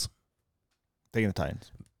 Titans, Colts. Taking the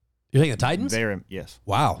Titans. You're taking the Titans? Yes.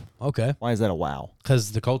 Wow. Okay. Why is that a wow?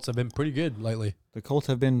 Because the Colts have been pretty good lately. The Colts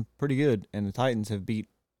have been pretty good, and the Titans have beat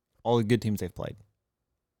all the good teams they've played.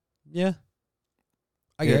 Yeah.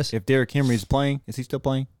 I guess. If Derrick Henry's playing, is he still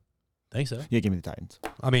playing? Think so. Yeah, give me the Titans.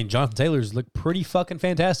 I mean, Jonathan Taylor's looked pretty fucking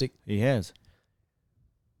fantastic. He has.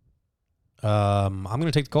 I'm going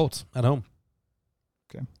to take the Colts at home.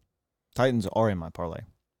 Titans are in my parlay.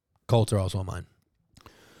 Colts are also on mine.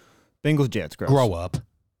 Bengals, Jets, gross. Grow up.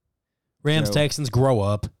 Rams, So- Texans, grow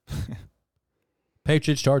up.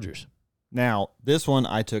 Patriots, Chargers. Now, this one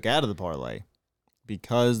I took out of the parlay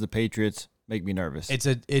because the Patriots make me nervous. It's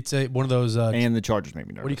a one of those, and the Chargers make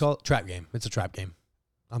me nervous. what do you call it? Trap game. It's a trap game.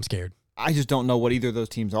 I'm scared. I just don't know what either of those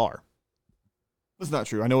teams are. That's not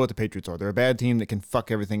true. I know what the Patriots are. They're a bad team that can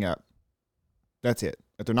fuck everything up. That's it.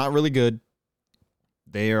 If they're not really good,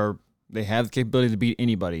 they have the capability to beat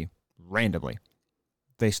anybody randomly.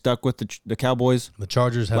 They stuck with the Cowboys, The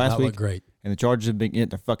Chargers have Last not week- looked great. and the Chargers have been getting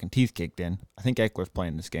their fucking teeth kicked in. I think Eckler's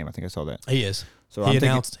playing this game. I think I saw that. He is. So He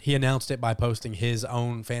I'm he announced it by posting his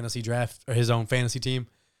own fantasy draft or his own fantasy team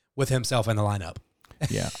with himself in the lineup.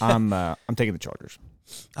 thinking, yeah, I'm taking the Chargers.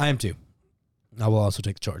 I am too. I will also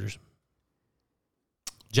take the Chargers.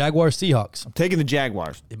 Jaguars, Seahawks. I'm taking the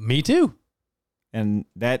Jaguars, Me too. and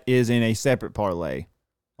that is in a separate parlay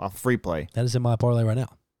off free play. That is in my parlay right now.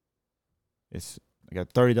 I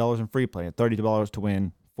got $30 in free play and $30 to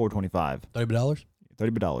win $425. $30.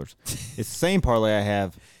 $30. It's the same parlay I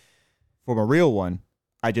have for my real one.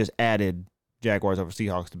 I just added Jaguars over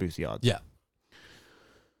Seahawks to boost the odds. Yeah.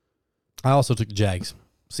 I also took the Jags.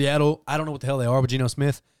 Seattle, I don't know what the hell they are with Geno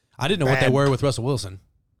Smith. I didn't know what they Bad. were with Russell Wilson.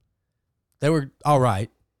 They were all right.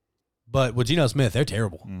 But with Geno Smith, they're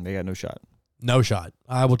terrible. They got no shot. No shot.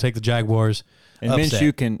 I will take the Jaguars. And Upset.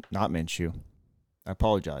 Minshew not Minshew. I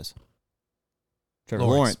apologize. Trevor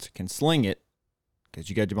Lawrence can sling it because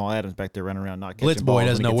you got Jamal Adams back there running around not catching Blitz boy balls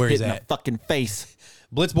doesn't when he know where gets he's hit in at. the fucking face.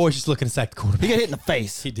 Blitz Boy's just looking to sack the quarterback. He got hit in the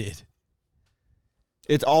face. He did.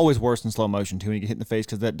 It's always worse in slow motion, too, when you get hit in the face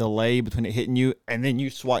because that delay between it hitting you and then you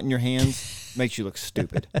swatting your hands makes you look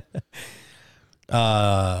stupid.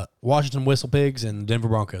 Washington Whistle Pigs and Denver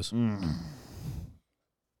Broncos.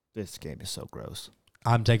 This game is so gross.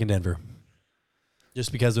 I'm taking Denver.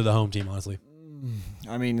 Just because they're the home team, honestly.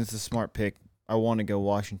 I mean, it's a smart pick. I want to go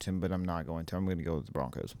Washington, but I'm not going to. I'm going to go with the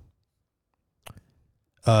Broncos.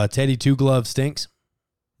 Teddy Two Glove stinks.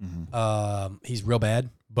 Mm-hmm. He's real bad,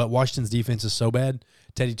 but Washington's defense is so bad,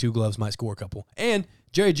 Teddy Two Gloves might score a couple. And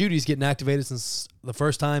Jerry Judy's getting activated since the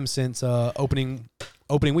first time since opening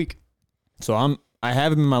week. So I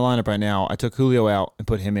have him in my lineup right now. I took Julio out and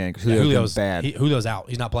put him in because Julio's bad. Julio's out.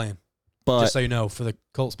 He's not playing. But Just so you know, for the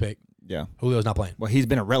Colts pick, yeah, Julio's not playing. well, he's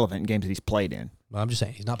been irrelevant in games that he's played in. I'm just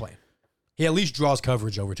saying, he's not playing. He at least draws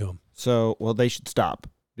coverage over to him. So, well, they should stop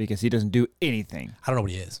because he doesn't do anything. I don't know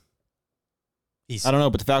what he is. I don't know,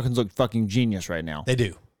 but the Falcons look fucking genius right now. They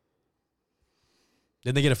do.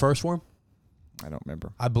 Didn't they get a first for him? I don't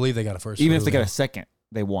remember. I believe they got a first. Even for if they got Julio. a second,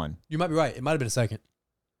 they won. You might be right. It might have been a second.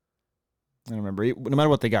 I don't remember. No matter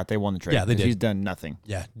what they got, they won the trade. Yeah, they 'cause did. He's done nothing.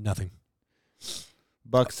 Yeah, nothing.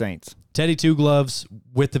 Bucks Saints. Teddy Two Gloves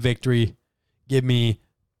with the victory. Give me,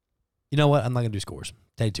 you know what? I'm not going to do scores.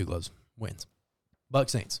 Teddy Two Gloves wins.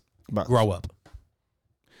 Bucks Saints. Bucks. Grow up.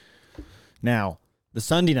 Now, the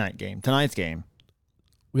Sunday night game, tonight's game.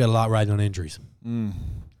 We got a lot riding on injuries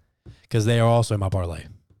because they are also in my parlay.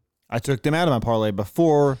 I took them out of my parlay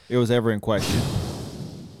before it was ever in question.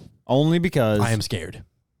 Only because I am scared.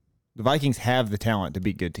 the Vikings have the talent to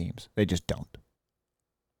beat good teams. They just don't.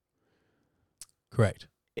 Correct.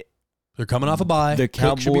 They're coming off a bye. The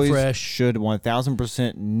Cook should be Cowboys fresh. should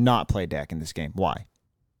 1,000% not play Dak in this game. Why?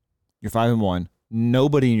 You're 5-1.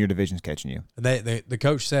 Nobody in your division's catching you. The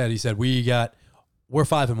coach said, he said, we got we're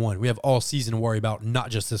 5-1. We have all season to worry about, not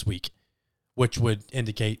just this week, which would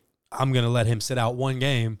indicate I'm going to let him sit out one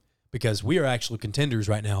game because we are actually contenders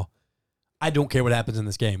right now. I don't care what happens in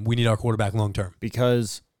this game. We need our quarterback long term.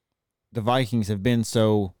 Because the Vikings have been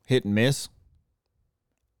so hit and miss.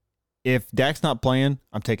 If Dak's not playing,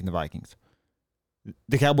 I'm taking the Vikings.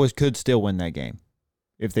 The Cowboys could still win that game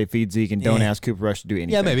if they feed Zeke and don't ask Cooper Rush to do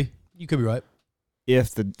anything. Yeah, maybe. You could be right.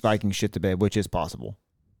 If the Vikings shit the bed, which is possible.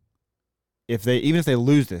 Even if they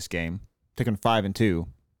lose this game, take them 5-2.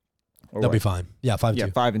 They'll be fine. Yeah, 5-2. Yeah,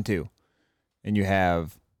 5-2. And you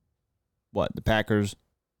have the Packers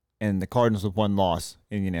and the Cardinals with one loss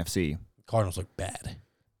in the NFC. Cardinals look bad.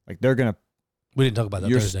 Like they're gonna. We didn't talk about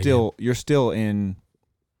that. You're still in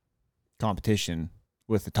competition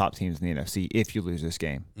with the top teams in the NFC if you lose this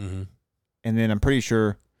game. Mm-hmm. And then I'm pretty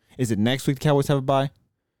sure, is it next week the Cowboys have a bye?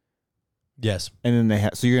 Yes. And then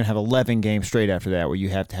so you're gonna have 11 games straight after that where you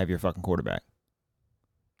have to have your fucking quarterback.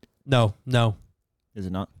 No. Is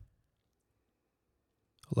it not?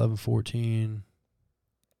 11-14.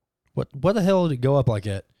 What the hell did it go up like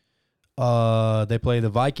that? They play the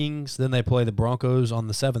Vikings, then they play the Broncos on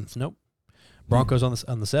the 7th. Nope. Broncos on the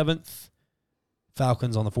 7th.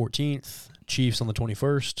 Falcons on the 14th. Chiefs on the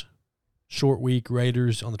 21st. Short week,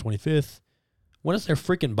 Raiders on the 25th. When is their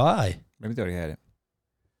freaking bye? Maybe they already had it.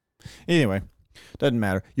 Anyway, doesn't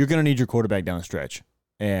matter. You're going to need your quarterback down the stretch.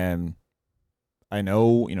 And I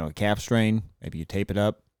know, a calf strain. Maybe you tape it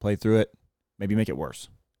up, play through it. Maybe make it worse.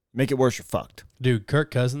 Make it worse, you're fucked. Dude,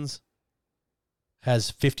 Kirk Cousins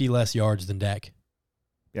has 50 less yards than Dak.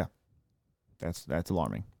 Yeah. That's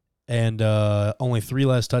alarming. And only 3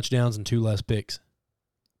 less touchdowns and 2 less picks.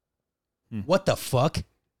 What the fuck?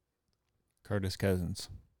 Curtis Cousins.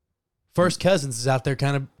 First Cousins is out there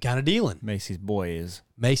kind of dealing. Macy's boy is.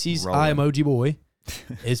 Macy's rolling. eye emoji boy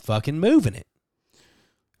is fucking moving it.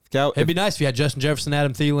 It'd be nice if you had Justin Jefferson,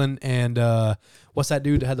 Adam Thielen, and what's that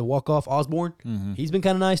dude that had the walk-off, Osborne? Mm-hmm. He's been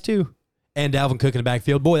kind of nice too. And Dalvin Cook in the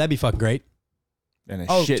backfield. Boy, that'd be fucking great. And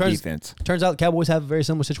a shit defense. Turns out the Cowboys have a very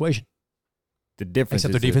similar situation. The difference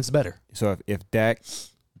Except their defense is better. So if Dak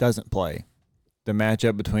doesn't play, the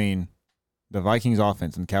matchup between the Vikings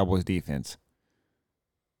offense and the Cowboys defense,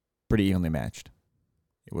 pretty evenly matched.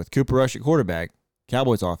 With Cooper Rush at quarterback,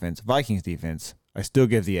 Cowboys offense, Vikings defense, I still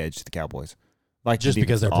give the edge to the Cowboys. Vikings just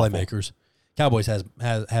because they're awful. playmakers. Cowboys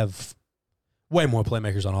have way more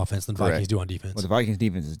playmakers on offense than Correct. Vikings do on defense. Well, the Vikings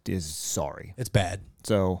defense is sorry. It's bad.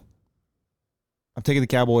 So I'm taking the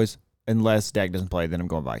Cowboys unless Dak doesn't play. Then I'm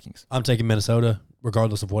going Vikings. I'm taking Minnesota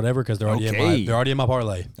regardless of whatever because they're already in my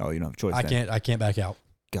parlay. Oh, you don't have a choice. I can't back out.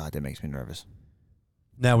 God, that makes me nervous.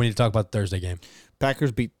 Now we need to talk about the Thursday game.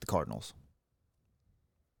 Packers beat the Cardinals.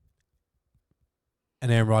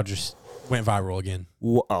 And Aaron Rodgers went viral again.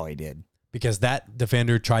 Oh, he did. Because that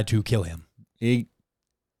defender tried to kill him.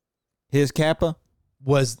 His Kappa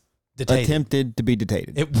was detained. Attempted to be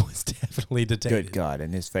detained. It was definitely detained. Good God,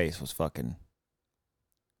 and his face was fucking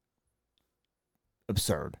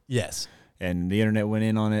absurd. Yes. And the internet went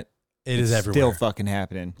in on it. It's everywhere. Still fucking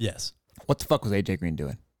happening. Yes. What the fuck was AJ Green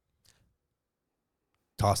doing?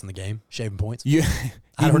 Tossing the game, shaving points.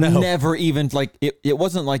 I don't know. Never even it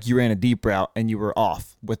wasn't like you ran a deep route and you were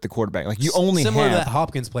off with the quarterback. Like you only similar have to that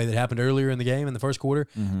Hopkins play that happened earlier in the game in the first quarter,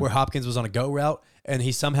 where Hopkins was on a go route and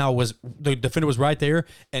he somehow the defender was right there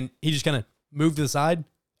and he just kind of moved to the side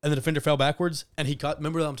and the defender fell backwards and he caught.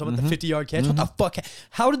 Remember I'm talking about the 50-yard catch? What the fuck?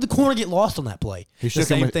 How did the corner get lost on that play? The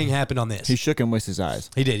same thing happened on this. He shook him with his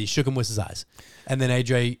eyes. He did. He shook him with his eyes, and then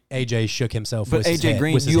AJ shook himself. But with his AJ head,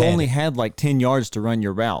 Green, with his you head. only had like 10 yards to run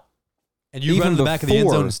your route. And you run to the back of the end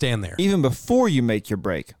zone and stand there. Even before you make your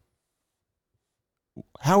break.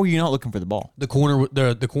 How are you not looking for the ball? The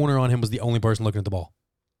corner on him was the only person looking at the ball.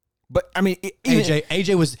 But I mean,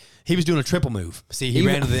 AJ was doing a triple move. See, he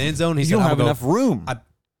ran to the end zone. He you said, don't have enough room.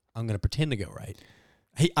 I'm going to pretend to go right.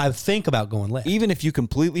 I think about going left. Even if you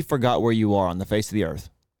completely forgot where you are on the face of the earth,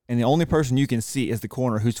 and the only person you can see is the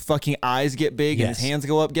corner whose fucking eyes get big and his hands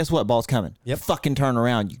go up, guess what? Ball's coming. Yep. Fucking turn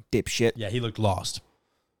around, you dipshit. Yeah, he looked lost.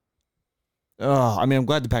 Oh, I mean, I'm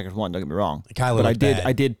glad the Packers won. Don't get me wrong. Kyler looked bad.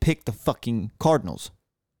 I did pick the fucking Cardinals.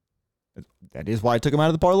 That is why I took them out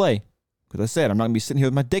of the parlay. Because I said I'm not gonna be sitting here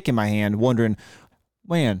with my dick in my hand, wondering,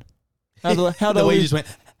 man, how did I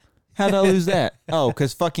lose that? Oh,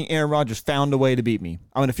 because fucking Aaron Rodgers found a way to beat me.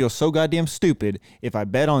 I'm gonna feel so goddamn stupid if I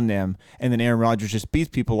bet on them and then Aaron Rodgers just beats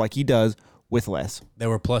people like he does with less. They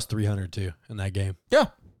were plus 300 too in that game. Yeah.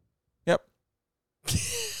 Yep.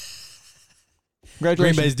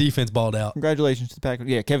 Congratulations. Green Bay's defense balled out. Congratulations to the Packers.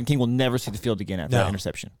 Yeah, Kevin King will never see the field again after that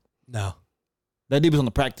interception. No. That dude was on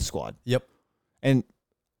the practice squad. Yep. And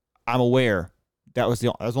I'm aware that was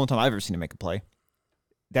the only time I've ever seen him make a play.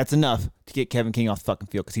 That's enough to get Kevin King off the fucking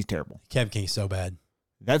field because he's terrible. Kevin King's so bad.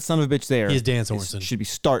 That son of a bitch there. He is Dan Sorensen. Should be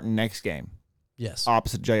starting next game. Yes.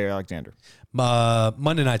 Opposite Jair Alexander.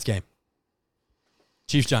 Monday night's game.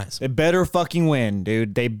 Chiefs Giants. They better fucking win,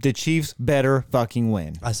 dude. The Chiefs better fucking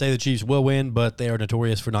win. I say the Chiefs will win, but they are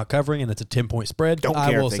notorious for not covering, and it's a 10-point spread. Don't I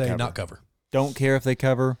care will if they say cover. not cover. Don't care if they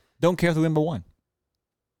cover. Don't care if they win by 1.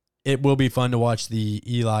 It will be fun to watch the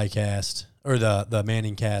Eli cast or the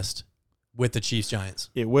Manning cast with the Chiefs Giants.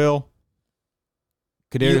 It will.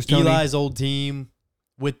 Kadarius Toney. Eli's old team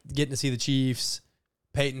with getting to see the Chiefs.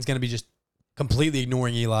 Peyton's going to be just completely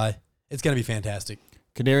ignoring Eli. It's going to be fantastic.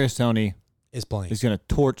 Kadarius Toney Is playing. is going to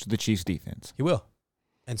torch the Chiefs defense. He will.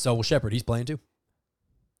 And so will Shepard. He's playing too.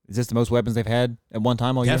 Is this the most weapons they've had at one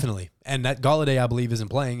time all year? Definitely. And that Galladay, I believe, isn't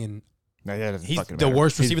playing. And No, that doesn't He's fucking the matter.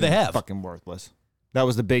 worst receiver He's they have. Fucking worthless. That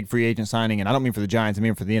was the big free agent signing, and I don't mean for the Giants. I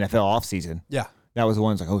mean for the NFL offseason. yeah. That was the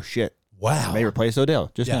ones like, oh shit, Wow. they replaced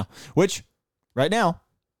Odell just Yeah. now. Which, right now,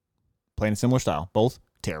 playing a similar style, both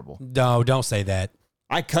terrible. No, don't say that.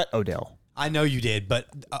 I cut Odell. I know you did, but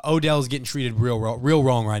Odell's getting treated real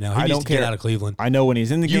wrong right now. He I needs don't to care. get out of Cleveland. I know when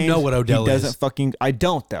he's in the You game. know what Odell he doesn't is. fucking. I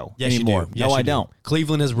don't though Yes, anymore. you do. Yes, No, you I do. don't.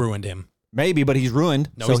 Cleveland has ruined him. Maybe, but he's ruined.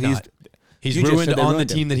 No, so he's not. He's You just ruined said they on the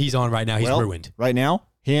ruined him. team that he's on right now. He's well, ruined. right now.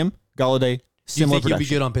 Him, Galladay, Do you similar think he'll be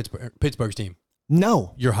production. good on Pittsburgh's team?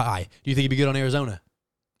 No, You're high. Do you think he'd be good on Arizona?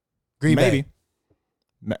 Green maybe.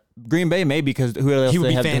 Bay. Green Bay, maybe because who else He would they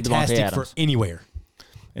be have fantastic Devontae for Adams. anywhere.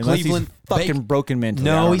 Unless Cleveland, he's fucking broken mentally.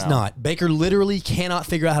 I No, don't he's know. not. Baker literally cannot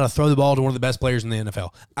figure out how to throw the ball to one of the best players in the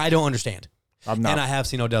NFL. I don't understand. I'm not. And I have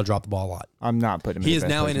seen Odell drop the ball a lot. I'm not putting him. He in is the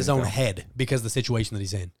best now place in his the own NFL. head because of the situation that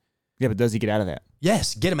he's in. Yeah, but does he get out of that?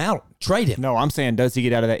 Yes, get him out. Trade him. No, I'm saying does he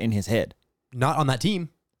get out of that in his head? Not on that team.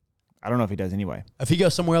 I don't know if he does anyway. If he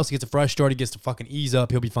goes somewhere else, he gets a fresh start, he gets to fucking ease up,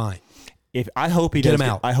 he'll be fine. If I hope he Get does him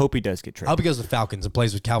out. I hope he does get I traded. hope he goes to the Falcons and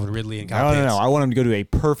plays with Calvin Ridley and Kyle No. Pitts. I want him to go to a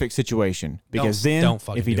perfect situation because Don't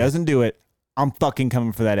fucking if he do it. doesn't do it, I'm fucking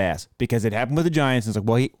coming for that ass because it happened with the Giants. And it's like,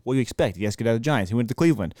 well, what do you expect? He has to get out of the Giants. He went to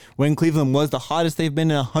Cleveland when Cleveland was the hottest they've been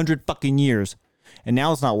in 100 fucking years, and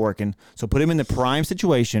now it's not working. So put him in the prime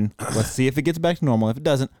situation. Let's see if it gets back to normal. If it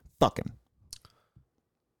doesn't, fuck him.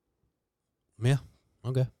 Yeah.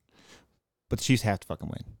 Okay. But the Chiefs have to fucking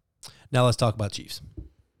win. Now let's talk about Chiefs.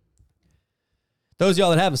 Those of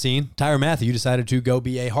y'all that haven't seen, Tyrann Mathieu decided to go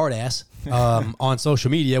be a hard ass on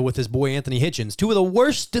social media with his boy Anthony Hitchens. Two of the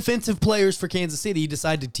worst defensive players for Kansas City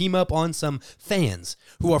decided to team up on some fans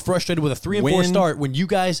who are frustrated with a 3-4 start when you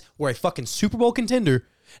guys were a fucking Super Bowl contender.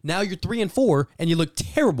 Now you're 3-4 and you look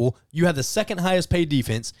terrible. You have the second highest paid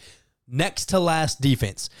defense, next to last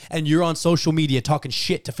defense, and you're on social media talking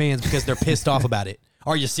shit to fans because they're pissed off about it.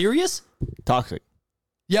 Are you serious? Toxic.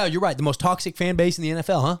 Yeah, you're right. The most toxic fan base in the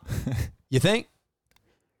NFL, huh? You think?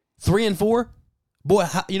 3-4? Boy,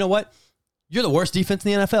 you know what? You're the worst defense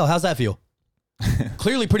in the NFL. How's that feel?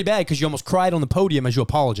 Clearly pretty bad because you almost cried on the podium as you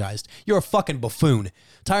apologized. You're a fucking buffoon.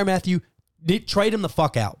 Tyrann Mathieu, trade him the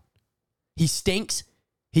fuck out. He stinks.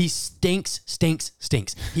 He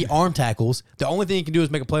stinks. He arm tackles. The only thing he can do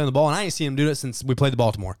is make a play on the ball, and I ain't seen him do it since we played the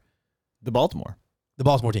Baltimore The Baltimore.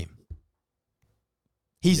 team.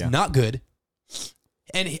 He's not good.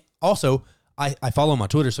 And also, I follow him on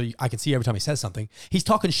Twitter so I can see every time he says something. He's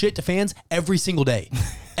talking shit to fans every single day.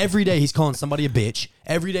 Every day he's calling somebody a bitch.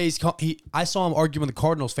 Every day I saw him arguing with the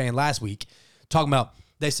Cardinals fan last week, talking about,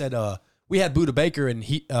 they said, we had Buda Baker and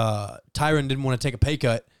Tyrann didn't want to take a pay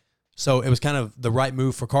cut, so it was kind of the right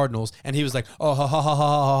move for Cardinals. And he was like, oh, ha, ha, ha,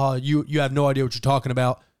 ha, ha, ha, you have no idea what you're talking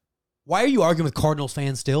about. Why are you arguing with Cardinals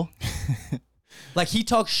fans still? Like, he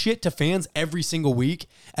talks shit to fans every single week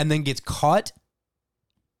and then gets caught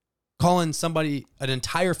calling somebody, an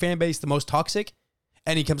entire fan base, the most toxic,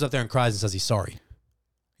 and he comes up there and cries and says he's sorry.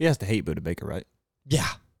 He has to hate Buda Baker, right? Yeah.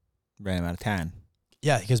 Ran him out of town.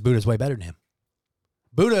 Yeah, because Buda's way better than him.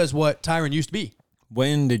 Buda is what Tyrann used to be.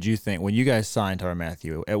 When did you think, when you guys signed Tyrann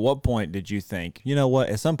Mathieu, at what point did you think, you know what,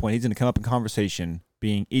 at some point he's going to come up in conversation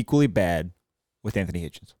being equally bad with Anthony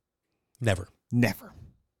Hitchens? Never. Never.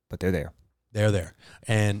 But they're there. They're there.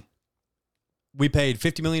 And we paid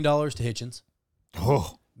 $50 million to Hitchens.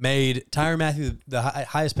 Oh. Made Tyrann Mathieu the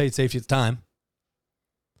highest paid safety at the time.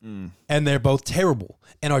 And they're both terrible.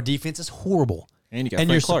 And our defense is horrible. And you got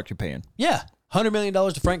Frank Clark you're paying. Yeah. $100 million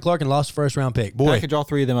to Frank Clark and lost a first-round pick. Boy. Package all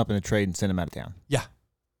three of them up in a trade and send them out of town. Yeah.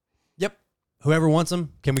 Yep. Whoever wants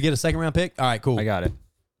them, can we get a second-round pick? All right, cool. I got it.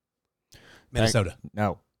 Minnesota.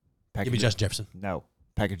 No. Give me Justin Jefferson. No.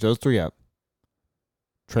 Package those three up.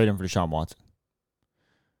 Trade them for Deshaun Watson.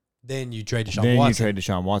 Then you trade Deshaun then Watson. you trade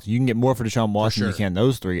Deshaun Watson. You can get more for Deshaun Watson than you sure. can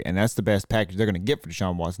those three, and that's the best package they're going to get for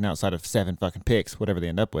Deshaun Watson outside of 7 fucking picks, whatever they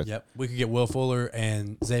end up with. Yep. We could get Will Fuller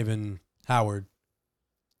and Xavier Howard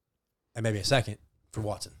and maybe a second for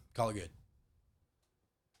Watson. Call it good.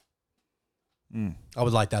 I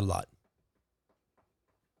would like that a lot.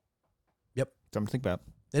 Yep. Something to think about.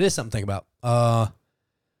 It is something to think about.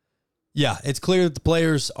 Yeah, it's clear that the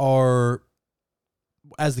players are,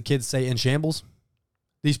 as the kids say, in shambles.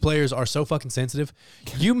 These players are so fucking sensitive.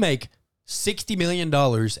 You make $60 million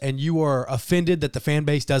and you are offended that the fan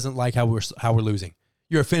base doesn't like how we're losing.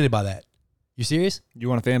 You're offended by that. You serious? You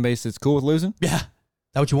want a fan base that's cool with losing? Yeah.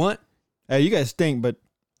 That what you want? Hey, you guys stink, but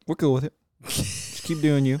we're cool with it. Just keep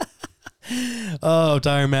doing you. Oh,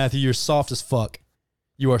 Tyron Matthew, you're soft as fuck.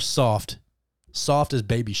 You are soft. Soft as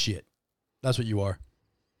baby shit. That's what you are.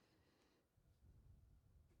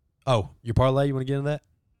 Oh, your parlay, you want to get into that?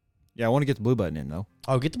 Yeah, I want to get the blue button in, though.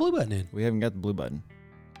 Oh, get the blue button in. We haven't got the blue button.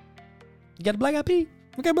 You got a black IP?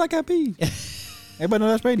 We got Black Eyed Peas. Everybody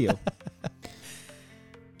knows that's radio.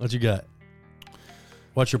 What you got?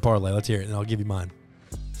 What's your parlay? Let's hear it, and I'll give you mine.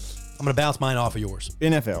 I'm gonna bounce mine off of yours.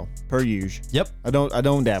 NFL, per usual. Yep. I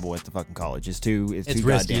don't dabble with the fucking college. It's too risky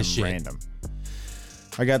goddamn as shit. random.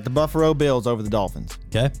 I got the Buffalo Bills over the Dolphins.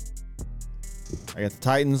 Okay. I got the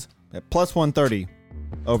Titans at plus 130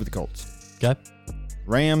 over the Colts. Okay.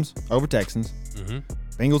 Rams over Texans. Mm-hmm.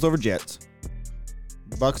 Bengals over Jets.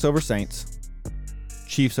 Bucks over Saints.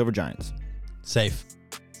 Chiefs over Giants. Safe.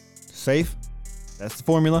 Safe. That's the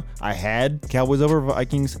formula. I had Cowboys over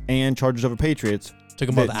Vikings and Chargers over Patriots. Took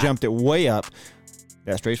them That both out. jumped it way up.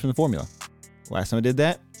 That's straight from the formula. Last time I did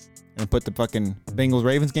that and put the fucking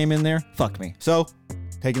Bengals-Ravens game in there, fucked me. So,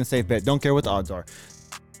 taking a safe bet. Don't care what the odds are.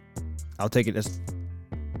 I'll take it as,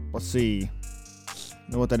 let's see.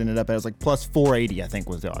 You know what that ended up as? Like plus 480, I think,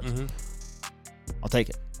 was the odds. Mm-hmm. I'll take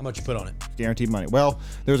it. How much you put on it? Guaranteed money. Well,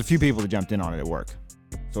 there was a few people that jumped in on it at work.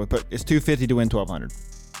 So it's $250 to win $1,200.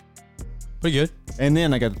 Pretty good. And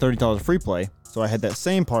then I got the $30 free play. So I had that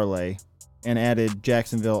same parlay and added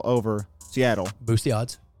Jacksonville over Seattle. Boost the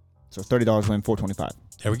odds. So $30 win $425.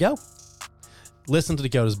 There we go. Listen to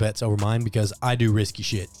Dakota's bets over mine because I do risky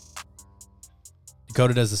shit.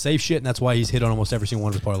 Dakota does the safe shit, and that's why he's hit on almost every single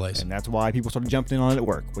one of his parlays. And that's why people started jumping in on it at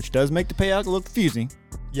work, which does make the payout a little confusing.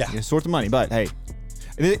 Yeah. It's sorts of money, but hey,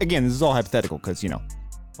 again, this is all hypothetical because,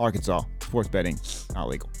 Arkansas, sports betting, not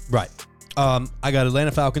legal. Right. I got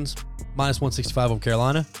Atlanta Falcons minus 165 over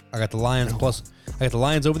Carolina. I got the Lions I got the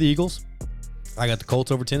Lions over the Eagles. I got the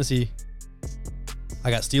Colts over Tennessee.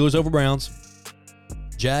 I got Steelers over Browns.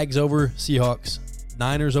 Jags over Seahawks.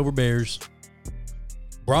 Niners over Bears.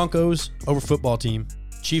 Broncos over football team.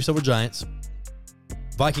 Chiefs over Giants.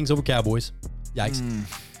 Vikings over Cowboys. Yikes.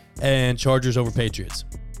 And Chargers over Patriots.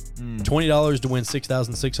 $20 to win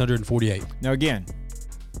 $6,648. Now, again,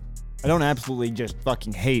 I don't absolutely just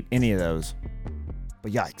fucking hate any of those,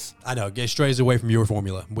 but yikes. I know, it strays away from your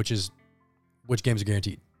formula, which games are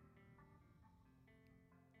guaranteed.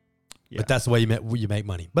 Yeah. But that's the way you make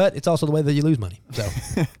money. But it's also the way that you lose money. So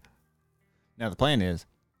Now, the plan is,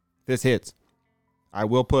 if this hits, I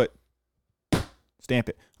will stamp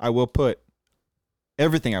it, I will put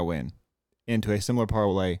everything I win into a similar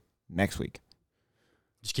parlay next week.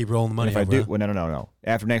 just keep rolling the money If I over. do, well, no.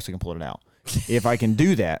 After next week, I'm pulling it out. If I can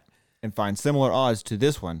do that and find similar odds to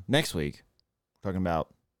this one next week, we're talking about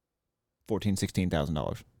 $14,000,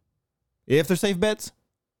 $16,000. If they're safe bets,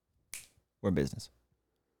 we're in business.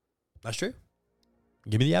 That's true.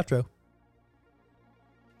 Give me the outro.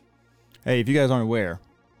 Hey, if you guys aren't aware,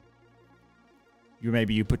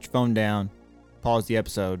 you put your phone down, paused the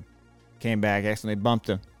episode, came back, accidentally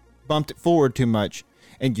bumped it forward too much,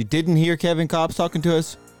 and you didn't hear Kevin Cobbs talking to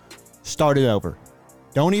us, start it over.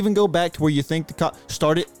 Don't even go back to where you think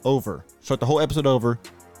start it over. Start the whole episode over.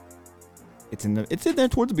 It's in there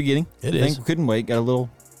towards the beginning. It I is. think we couldn't wait, got a little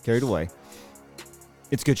carried away.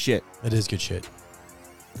 It's good shit. It is good shit.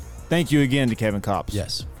 Thank you again to Kevin Cobbs.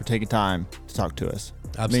 Yes. For taking time to talk to us.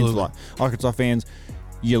 Absolutely. It means a lot. Arkansas fans,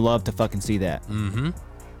 you love to fucking see that. Mm-hmm.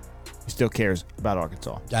 He still cares about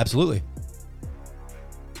Arkansas. Absolutely.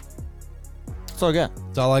 That's all I got.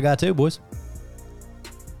 That's all I got too, boys.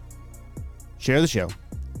 Share the show.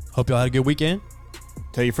 Hope y'all had a good weekend.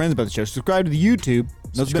 Tell your friends about the show. Subscribe to the YouTube.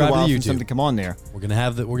 It's been Subscribe a to while the since YouTube. something come on there. We're gonna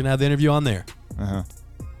have the interview on there.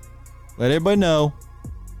 Let everybody know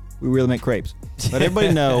we really make crepes. Let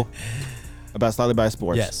everybody know about Slightly Biased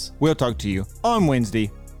Sports. Yes. We'll talk to you on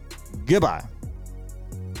Wednesday. Goodbye.